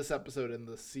 both this episode and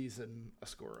the season, a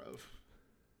score of?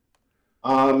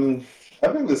 I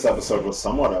think this episode was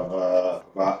somewhat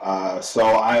of so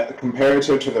I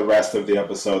comparative to the rest of the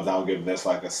episodes, I'll give this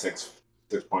like a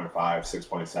 6.5,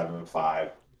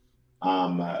 6.75.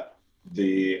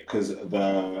 Because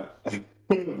the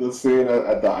scene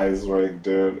at the ice rink,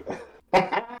 dude.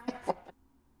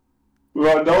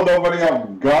 Well, don't nobody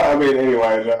have got. I mean,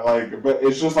 anyway, like, but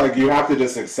it's just like you have to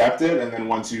just accept it, and then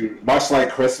once you, much like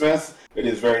Christmas, it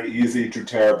is very easy to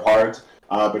tear apart.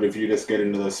 But if you just get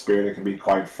into the spirit, it can be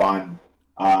quite fun.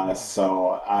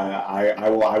 So I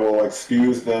will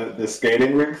excuse the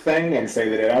skating rink thing and say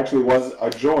that it actually was a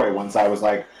joy once I was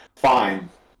like, fine.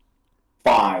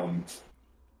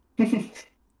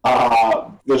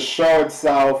 The show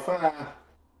itself,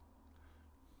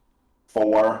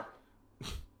 4.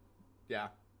 Yeah.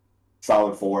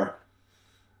 Solid 4.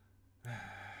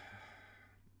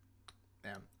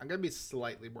 Man, I'm gonna be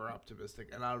slightly more optimistic,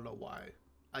 and I don't know why.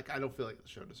 Like, I don't feel like the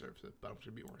show deserves it, but I'm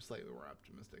gonna be slightly more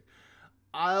optimistic.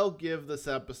 I'll give this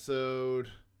episode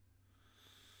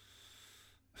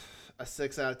a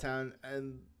 6 out of 10,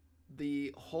 and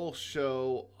the whole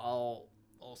show I'll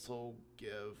also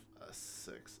give a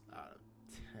 6 out of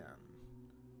 10.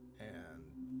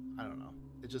 And I don't know,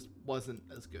 it just wasn't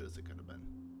as good as it could have been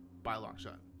by a long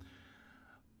shot.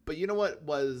 But you know what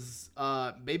was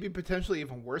maybe potentially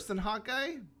even worse than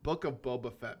Hawkeye? Book of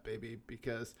Boba Fett, baby.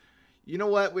 Because you know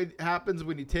what happens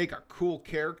when you take a cool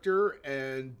character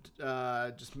and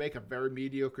just make a very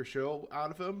mediocre show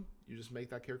out of him? You just make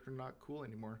that character not cool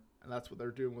anymore. And that's what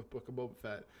they're doing with Book of Boba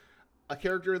Fett. A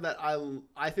character that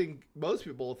I think most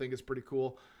people think is pretty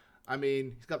cool. I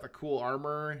mean, he's got the cool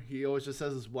armor. He always just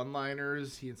says his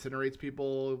one-liners. He incinerates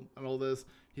people and all this.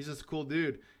 He's just a cool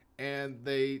dude. And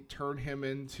they turn him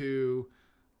into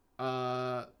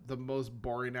the most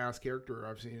boring-ass character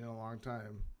I've seen in a long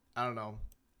time. I don't know.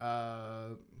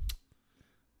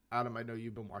 Adam, I know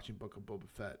you've been watching Book of Boba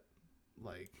Fett.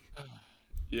 Like,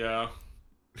 yeah.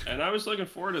 And I was looking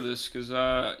forward to this because,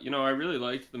 I really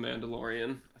liked The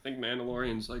Mandalorian. I think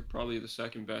Mandalorian's like probably the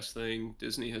second best thing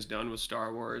Disney has done with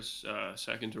Star Wars,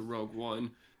 second to Rogue One.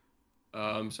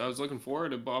 So I was looking forward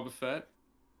to Boba Fett.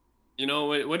 You know,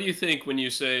 what do you think when you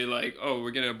say, like, oh,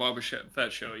 we're getting a Boba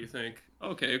Fett show? You think,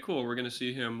 okay, cool, we're going to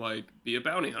see him, like, be a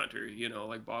bounty hunter,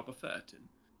 like Boba Fett. And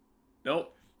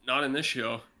nope, not in this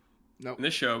show. Nope. In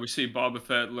this show, we see Boba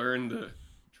Fett learn the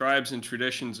tribes and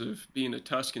traditions of being a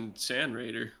Tusken Sand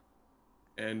Raider.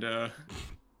 And,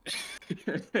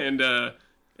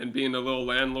 and being a little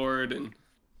landlord and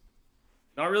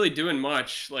not really doing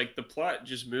much. Like, the plot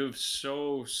just moves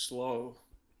so slow.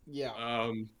 Yeah.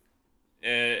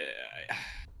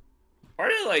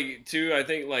 Part of, like, too, I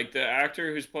think, like, the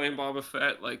actor who's playing Boba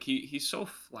Fett, like, he's so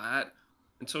flat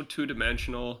and so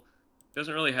two-dimensional.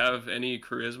 Doesn't really have any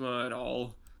charisma at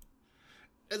all.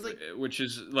 It's like, which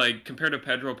is, like, compared to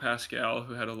Pedro Pascal,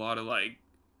 who had a lot of, like,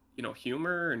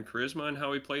 humor and charisma in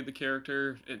how he played the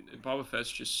character. And Boba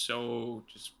Fett's just so,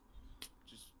 just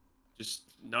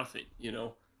nothing, I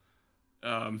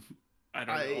don't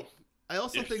know. I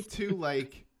also think, too,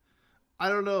 like, I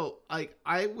don't know. Like,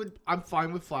 I'm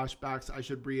fine with flashbacks. I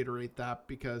should reiterate that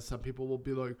because some people will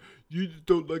be like, you just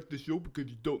don't like the show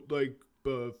because you don't like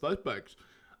flashbacks.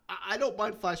 I don't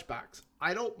mind flashbacks.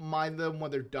 I don't mind them when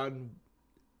they're done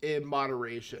in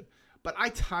moderation. But I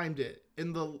timed it.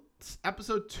 In the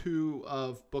episode 2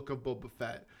 of Book of Boba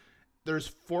Fett, there's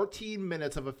 14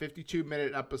 minutes of a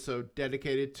 52-minute episode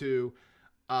dedicated to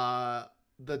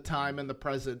the time in the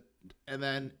present, and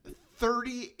then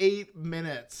 38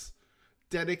 minutes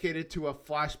dedicated to a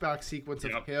flashback sequence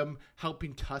of him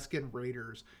helping Tusken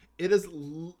Raiders. It is,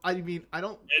 I mean, I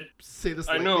don't say this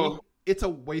lightly. I know. It's a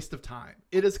waste of time.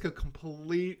 It is a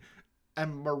complete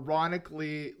and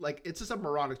moronically, like, it's just a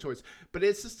moronic choice, but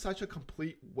it's just such a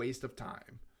complete waste of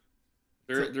time.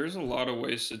 There's a lot of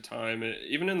wasted time.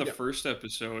 Even in the first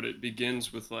episode, it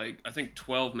begins with, like, I think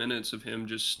 12 minutes of him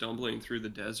just stumbling through the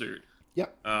desert.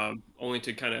 Yep. Only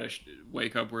to kind of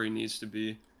wake up where he needs to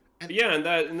be. And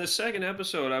in the second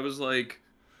episode, I was like,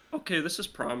 okay, this is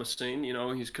promising.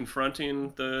 He's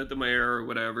confronting the mayor or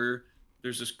whatever.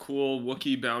 There's this cool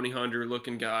Wookiee bounty hunter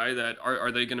looking guy that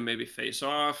are they going to maybe face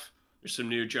off? There's some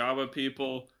new Jabba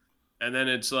people. And then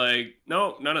it's like,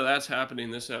 no, none of that's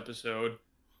happening this episode.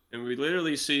 And we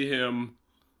literally see him.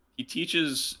 He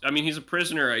teaches, he's a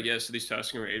prisoner, I guess, to these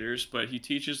Tusken Raiders, but he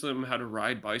teaches them how to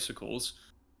ride bicycles.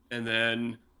 And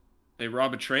then they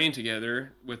rob a train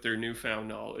together with their newfound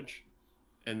knowledge.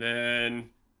 And then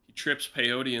he trips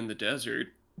peyote in the desert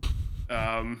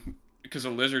because a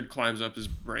lizard climbs up his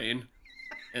brain.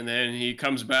 And then he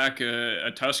comes back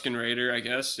a Tusken Raider, I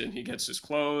guess, and he gets his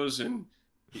clothes and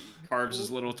he carves his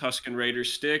little Tusken Raider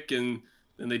stick, and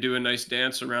then they do a nice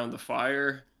dance around the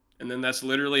fire. And then that's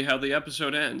literally how the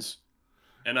episode ends.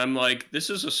 And I'm like, this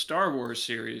is a Star Wars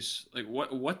series. Like,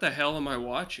 what the hell am I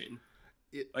watching?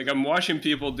 Like, I'm watching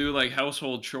people do, like,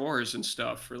 household chores and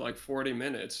stuff for, like, 40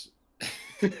 minutes.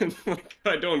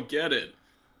 I don't get it.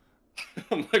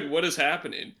 I'm like, what is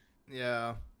happening?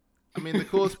 Yeah. I mean, the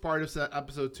coolest part of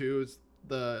episode 2 is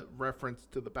the reference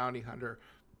to the bounty hunter,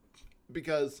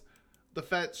 because the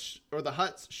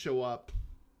Hutts show up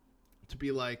to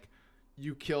be like,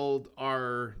 you killed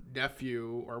our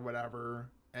nephew or whatever,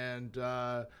 and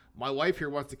my wife here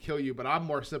wants to kill you, but I'm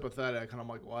more sympathetic. And I'm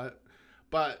like, what?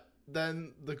 But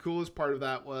then the coolest part of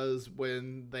that was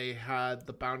when they had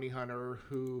the bounty hunter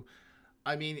who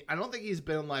I mean, I don't think he's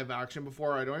been in live action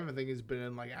before. I don't even think he's been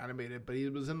in like animated, but he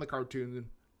was in the cartoon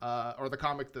or the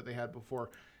comic that they had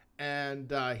before.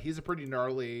 And he's a pretty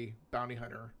gnarly bounty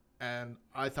hunter. And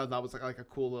I thought that was like a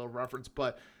cool little reference.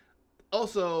 But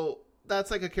also,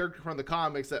 that's like a character from the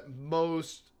comics that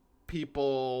most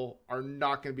people are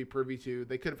not going to be privy to.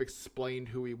 They could have explained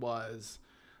who he was.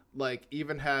 Like,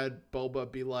 even had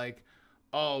Boba be like,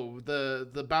 oh,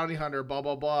 the bounty hunter, blah,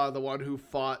 blah, blah, the one who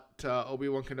fought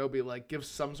Obi-Wan Kenobi, like, gives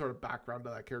some sort of background to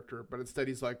that character. But instead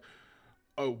he's like,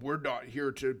 oh, we're not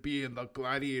here to be in the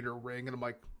gladiator ring. And I'm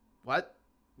like, what?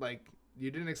 Like, you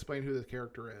didn't explain who the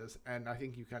character is. And I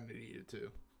think you kind of needed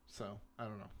to. So, I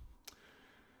don't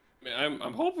know. I mean,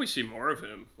 I'm hoping we see more of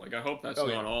him. Like, I hope that's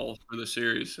not all for the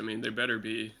series. I mean, they better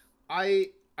be. I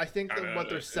think that what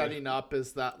they're setting up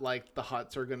is that, like, the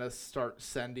Hutts are going to start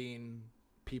sending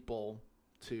people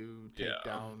to take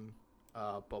down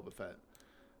Boba Fett,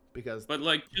 but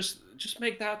like just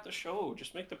make that the show.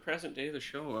 Just make the present day the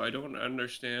show. I don't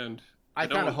understand. I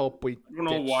kind of hope we. I don't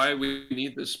know why we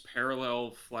need this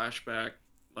parallel flashback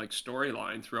like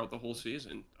storyline throughout the whole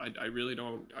season. I really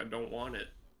don't. I don't want it.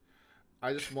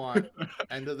 I just want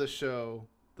end of the show.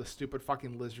 The stupid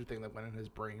fucking lizard thing that went in his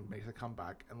brain makes a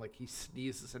comeback, and like he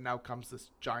sneezes, and now comes this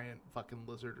giant fucking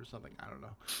lizard or something. I don't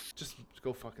know. Just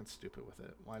go fucking stupid with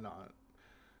it. Why not?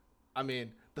 I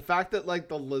mean, the fact that like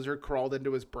the lizard crawled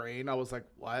into his brain, I was like,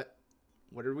 what?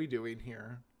 What are we doing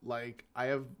here? Like, I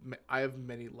have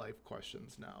many life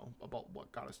questions now about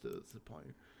what got us to this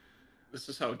point. This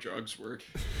is how drugs work.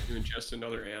 You ingest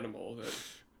another animal that.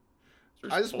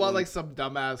 I just want like some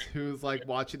dumbass who's like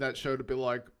watching that show to be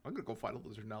like, I'm gonna go find a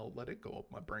lizard now. Let it go up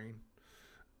my brain.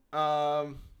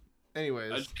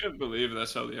 Anyways, I just can't believe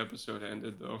that's how the episode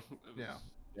ended, though.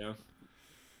 Yeah.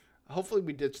 Hopefully,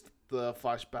 we ditch the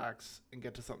flashbacks and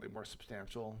get to something more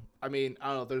substantial. I mean, I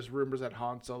don't know. There's rumors that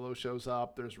Han Solo shows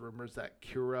up. There's rumors that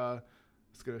Kira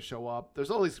is gonna show up. There's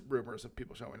all these rumors of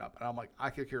people showing up, and I'm like, I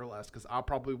could care less because I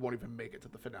probably won't even make it to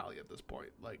the finale at this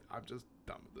point. Like, I'm just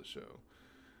done with the show.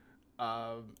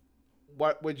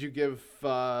 What would you give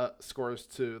scores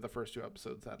to the first two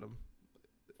episodes, Adam?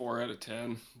 4 out of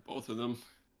 10, both of them.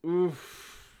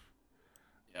 Oof.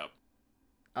 Yep.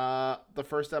 The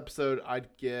first episode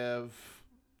I'd give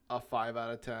a 5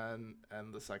 out of 10,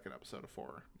 and the second episode a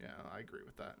 4. Yeah, I agree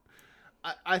with that.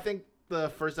 I think the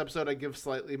first episode I give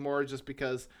slightly more just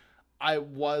because I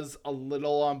was a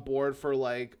little on board for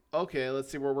like, okay, let's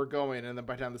see where we're going. And then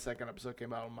by the time the second episode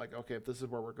came out, I'm like, okay, if this is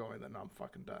where we're going, then I'm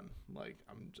fucking done. Like,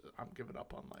 I'm giving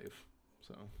up on life.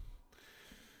 So,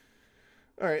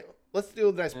 all right, let's do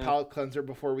a nice palate cleanser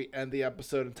before we end the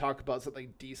episode and talk about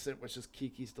something decent, which is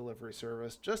Kiki's Delivery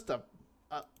Service. Just a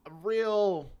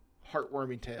real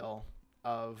heartwarming tale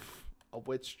of a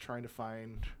witch trying to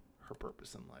find her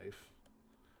purpose in life.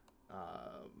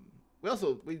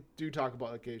 We do talk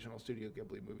about occasional Studio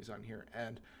Ghibli movies on here,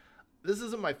 and this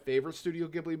isn't my favorite Studio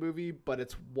Ghibli movie, but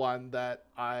it's one that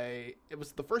it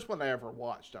was the first one I ever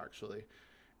watched, actually,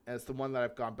 and it's the one that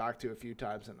I've gone back to a few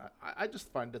times, and I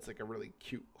just find it's like a really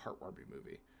cute, heartwarming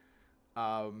movie.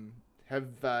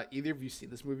 Have either of you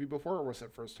seen this movie before, or was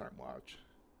it first time watch?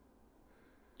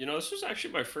 You know, this was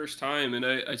actually my first time, and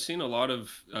I'd seen a lot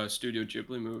of Studio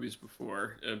Ghibli movies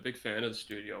before. A big fan of the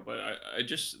studio, but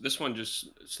this one just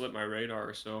slipped my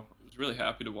radar, so I was really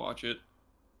happy to watch it.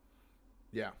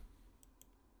 Yeah.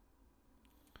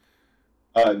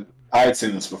 I had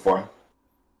seen this before.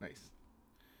 Nice.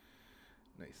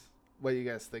 What do you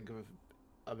guys think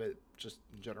of it, just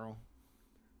in general?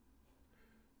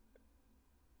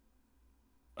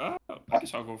 I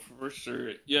guess I'll go first,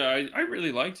 sir. Yeah, I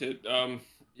really liked it.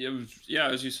 It was,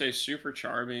 as you say, super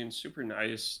charming, super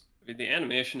nice. I mean, the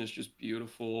animation is just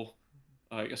beautiful,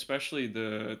 like especially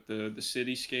the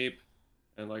cityscape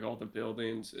and like all the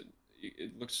buildings.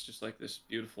 It looks just like this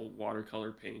beautiful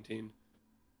watercolor painting.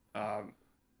 Other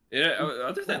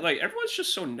than like everyone's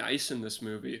just so nice in this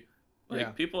movie.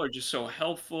 Like people are just so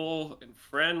helpful and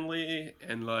friendly,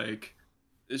 and like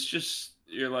it's just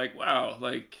you're like, wow,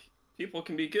 like people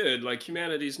can be good. Like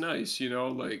humanity's nice, you know,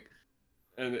 like,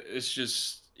 and it's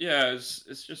just. Yeah,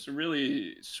 it's just a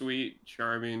really sweet,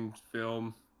 charming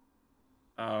film.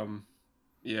 Of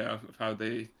how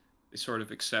they sort of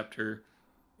accept her,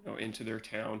 you know, into their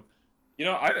town. You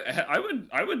know, I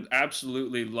would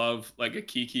absolutely love like a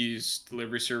Kiki's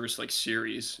Delivery Service like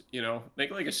series. You know,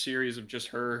 make like a series of just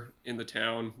her in the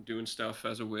town doing stuff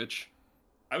as a witch.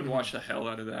 I would watch the hell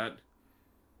out of that.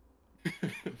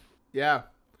 Yeah,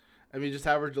 I mean, just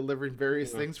have her delivering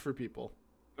various things for people.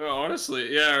 Well,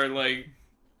 honestly, yeah, or like.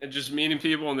 And just meeting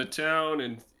people in the town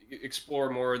and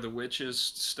explore more of the witches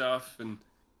stuff. And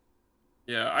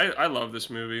yeah, I love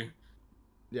this movie.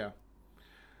 Yeah.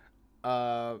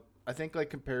 I think like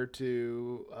compared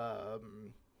to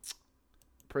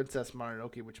Princess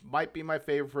Mononoke, which might be my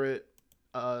favorite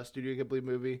Studio Ghibli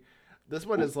movie, this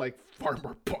one is like far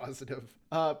more positive.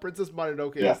 Princess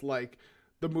Mononoke is like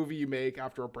the movie you make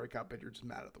after a breakup and you're just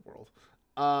mad at the world.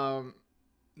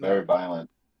 Very violent.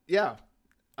 Yeah.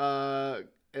 And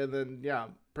then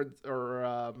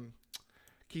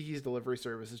Kiki's Delivery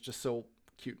Service is just so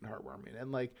cute and heartwarming,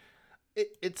 and like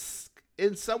it's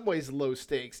in some ways low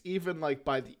stakes. Even like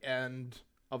by the end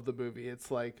of the movie,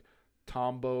 it's like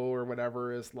Tombo or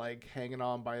whatever is like hanging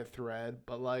on by a thread,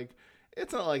 but like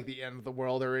it's not like the end of the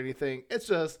world or anything. It's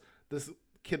just this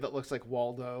kid that looks like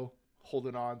Waldo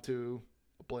holding on to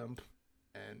a blimp,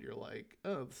 and you're like,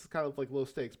 oh, this is kind of like low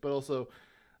stakes, but also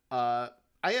I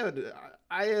had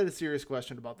a serious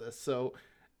question about this. So,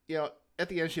 you know, at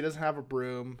the end, she doesn't have a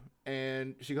broom,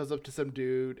 and she goes up to some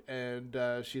dude, and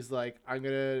she's like, "I'm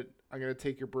gonna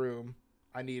take your broom.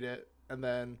 I need it." And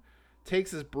then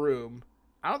takes his broom.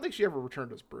 I don't think she ever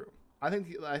returned his broom. I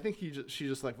think she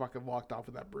just like fucking walked off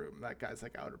with that broom. That guy's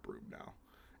like out of broom now,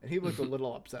 and he looked a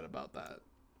little upset about that.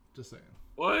 Just saying.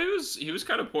 Well, he was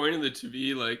kind of pointing it to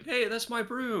be like, "Hey, that's my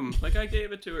broom. Like I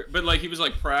gave it to her," but like he was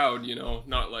like proud, you know,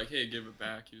 not like, "Hey, give it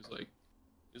back." He was like,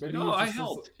 "Oh, I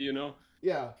helped," you know.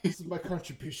 Yeah, this is my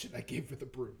contribution. I gave her the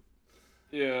broom.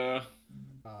 Yeah.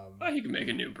 Well, he can make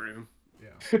a new broom.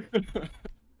 Yeah.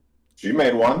 She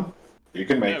made one. You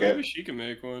can make it. Maybe she can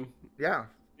make one. Yeah.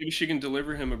 Maybe she can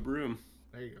deliver him a broom.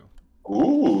 There you go.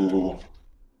 Ooh.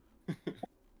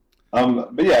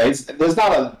 But yeah, there's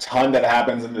not a ton that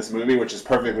happens in this movie, which is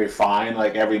perfectly fine.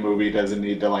 Like every movie doesn't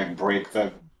need to like break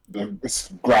the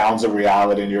grounds of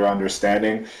reality in your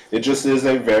understanding. It just is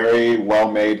a very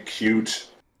well-made, cute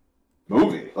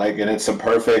movie. Like, and it's a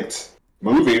perfect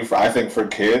movie I think for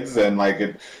kids, and like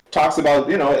it talks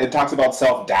about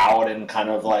self-doubt and kind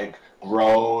of like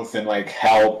growth and like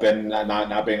help and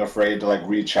not being afraid to like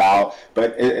reach out,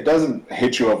 but it doesn't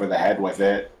hit you over the head with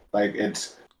it. Like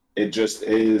it just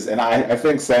is, and I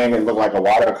think saying it looked like a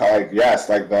watercolor, like yes,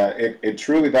 like it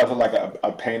truly does look like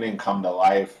a painting come to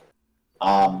life.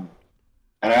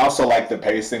 And I also like the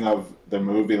pacing of the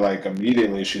movie. Like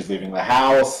immediately she's leaving the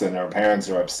house and her parents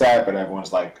are upset, but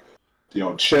everyone's like, you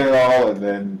know, chill. And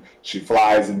then she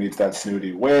flies and meets that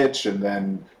snooty witch, and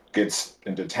then gets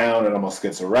into town and almost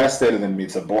gets arrested, and then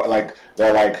meets a boy. Like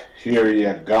they're like, here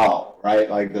you go, right?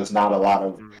 Like there's not a lot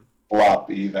of fluff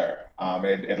either.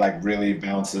 It like really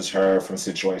bounces her from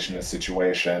situation to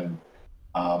situation,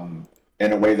 in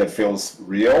a way that feels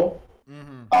real.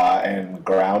 And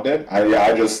grounded.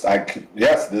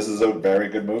 Yes, this is a very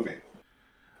good movie.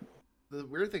 The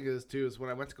weird thing is too is when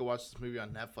I went to go watch this movie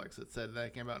on Netflix, it said that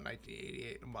it came out in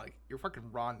 1988. I'm like, you're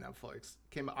fucking wrong, Netflix.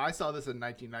 I saw this in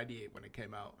 1998 when it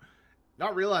came out,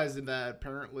 not realizing that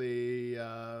apparently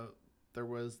there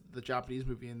was the Japanese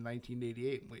movie in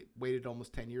 1988. We waited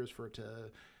almost 10 years for it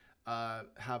to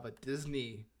have a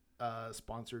Disney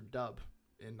sponsored dub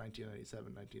in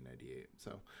 1997, 1998.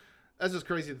 So. That's just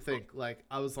crazy to think. Like,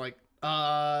 I was like,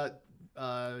 Netflix,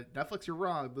 you're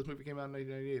wrong. This movie came out in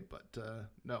 1998, but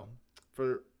no.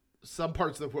 For some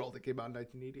parts of the world, it came out in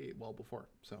 1988, well before.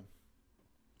 So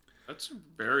that's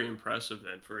very impressive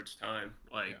then for its time.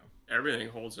 Like, everything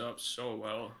holds up so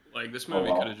well. Like, this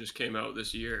movie could have just came out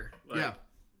this year. Like, yeah.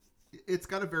 It's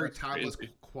got a very timeless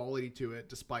crazy quality to it,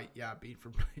 despite, being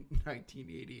from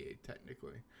 1988,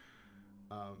 technically.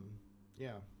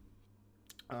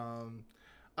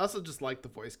 I also just like the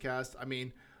voice cast. I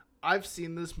mean, I've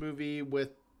seen this movie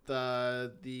with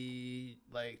the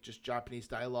like just Japanese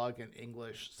dialogue and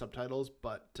English subtitles,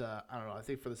 but I don't know. I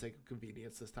think for the sake of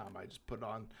convenience this time, I just put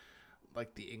on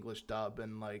like the English dub,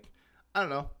 and like I don't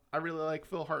know. I really like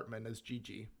Phil Hartman as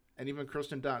Gigi, and even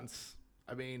Kirsten Dunst.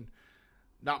 I mean,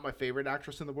 not my favorite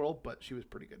actress in the world, but she was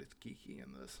pretty good as Kiki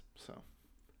in this. So,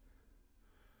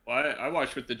 well, I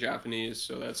watched with the Japanese,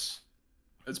 so that's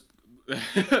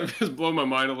just blown my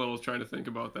mind a little trying to think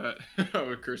about that.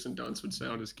 How Kirsten Dunst would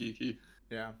sound as Kiki.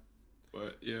 Yeah.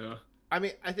 But yeah. I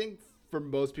mean, I think for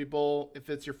most people, if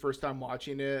it's your first time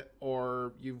watching it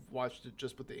or you've watched it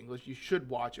just with the English, you should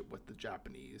watch it with the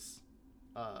Japanese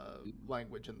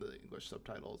language and the English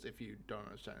subtitles if you don't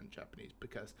understand Japanese,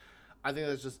 because I think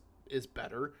that just is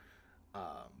better.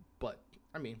 But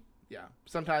I mean, yeah,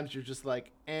 sometimes you're just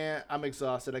like, I'm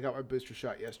exhausted. I got my booster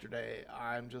shot yesterday.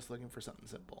 I'm just looking for something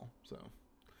simple. So,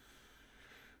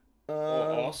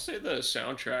 well, I'll say the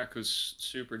soundtrack was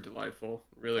super delightful.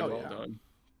 Really well done.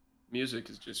 Music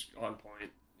is just on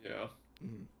point. Yeah.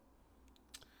 Mm-hmm.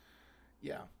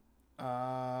 Yeah.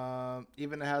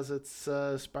 Even has its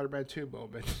Spider-Man 2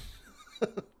 moment.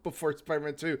 before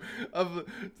Spider-Man 2 of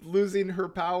losing her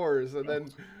powers, and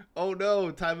then, oh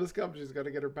no, time has come. She's got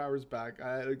to get her powers back.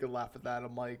 I had a good laugh at that.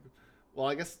 I'm like, well,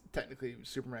 I guess technically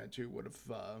Superman 2 would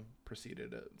have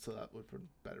preceded it, so that would have been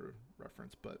better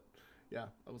reference. But yeah,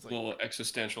 I was like, a little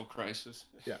existential crisis.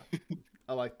 yeah,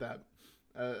 I like that.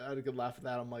 I had a good laugh at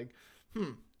that. I'm like,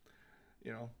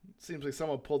 seems like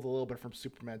someone pulled a little bit from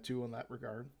Superman 2 in that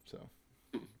regard. So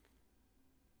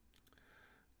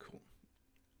cool.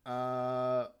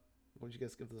 What did you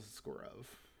guys give this a score of?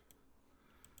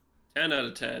 10 out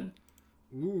of 10.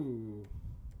 Ooh,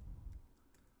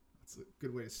 that's a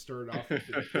good way to start off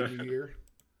the new year.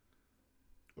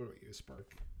 What about you,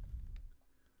 Spark?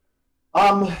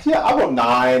 Yeah, I'll go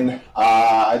 9.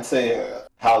 I'd say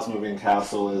Howl's Moving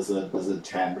Castle is a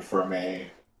 10 for me.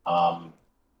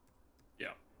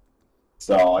 Yeah.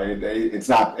 So it's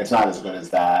not as good as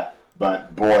that,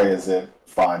 but boy, is it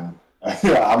fun.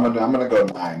 Yeah, I'm gonna go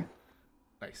 9.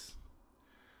 Nice.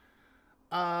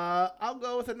 I'll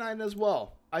go with a 9 as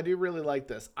well. I do really like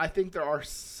this. I think there are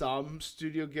some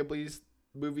Studio Ghibli's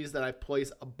movies that I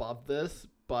place above this,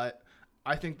 but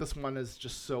I think this one is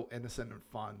just so innocent and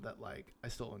fun that like I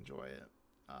still enjoy it.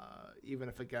 Even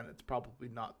if again it's probably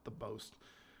not the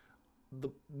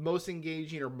most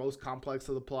engaging or most complex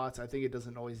of the plots. I think it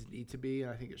doesn't always need to be,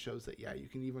 and I think it shows that you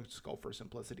can even just go for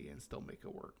simplicity and still make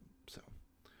it work. So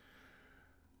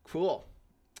cool.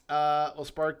 Well,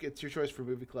 Spark, it's your choice for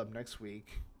movie club next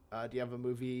week. Do you have a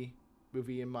movie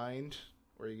in mind,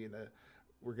 or are you gonna?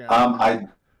 I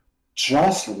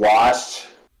just watched.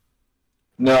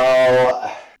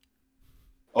 No.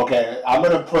 Okay, I'm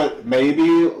gonna put maybe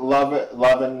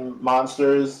Love and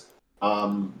Monsters,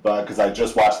 but because I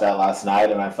just watched that last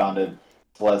night and I found it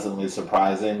pleasantly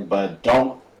surprising. But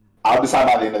I'll decide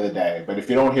by the end of the day. But if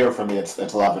you don't hear from me, it's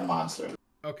Love and Monsters.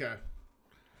 Okay.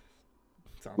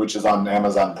 Which is on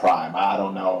Amazon Prime. I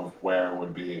don't know where it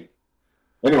would be.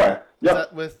 Anyway, yep. Is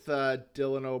that with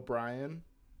Dylan O'Brien?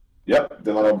 Yep,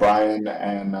 Dylan O'Brien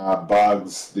and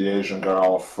Bugs, the Asian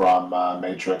girl from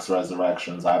Matrix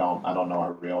Resurrections. I don't know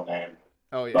her real name.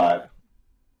 Oh yeah. But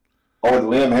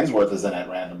Liam Hemsworth is in it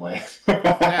randomly.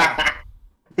 Yeah.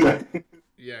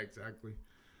 Yeah, exactly.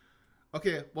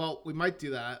 Okay, well, we might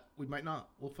do that. We might not.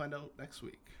 We'll find out next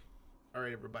week. All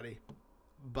right, everybody.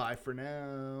 Bye for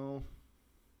now.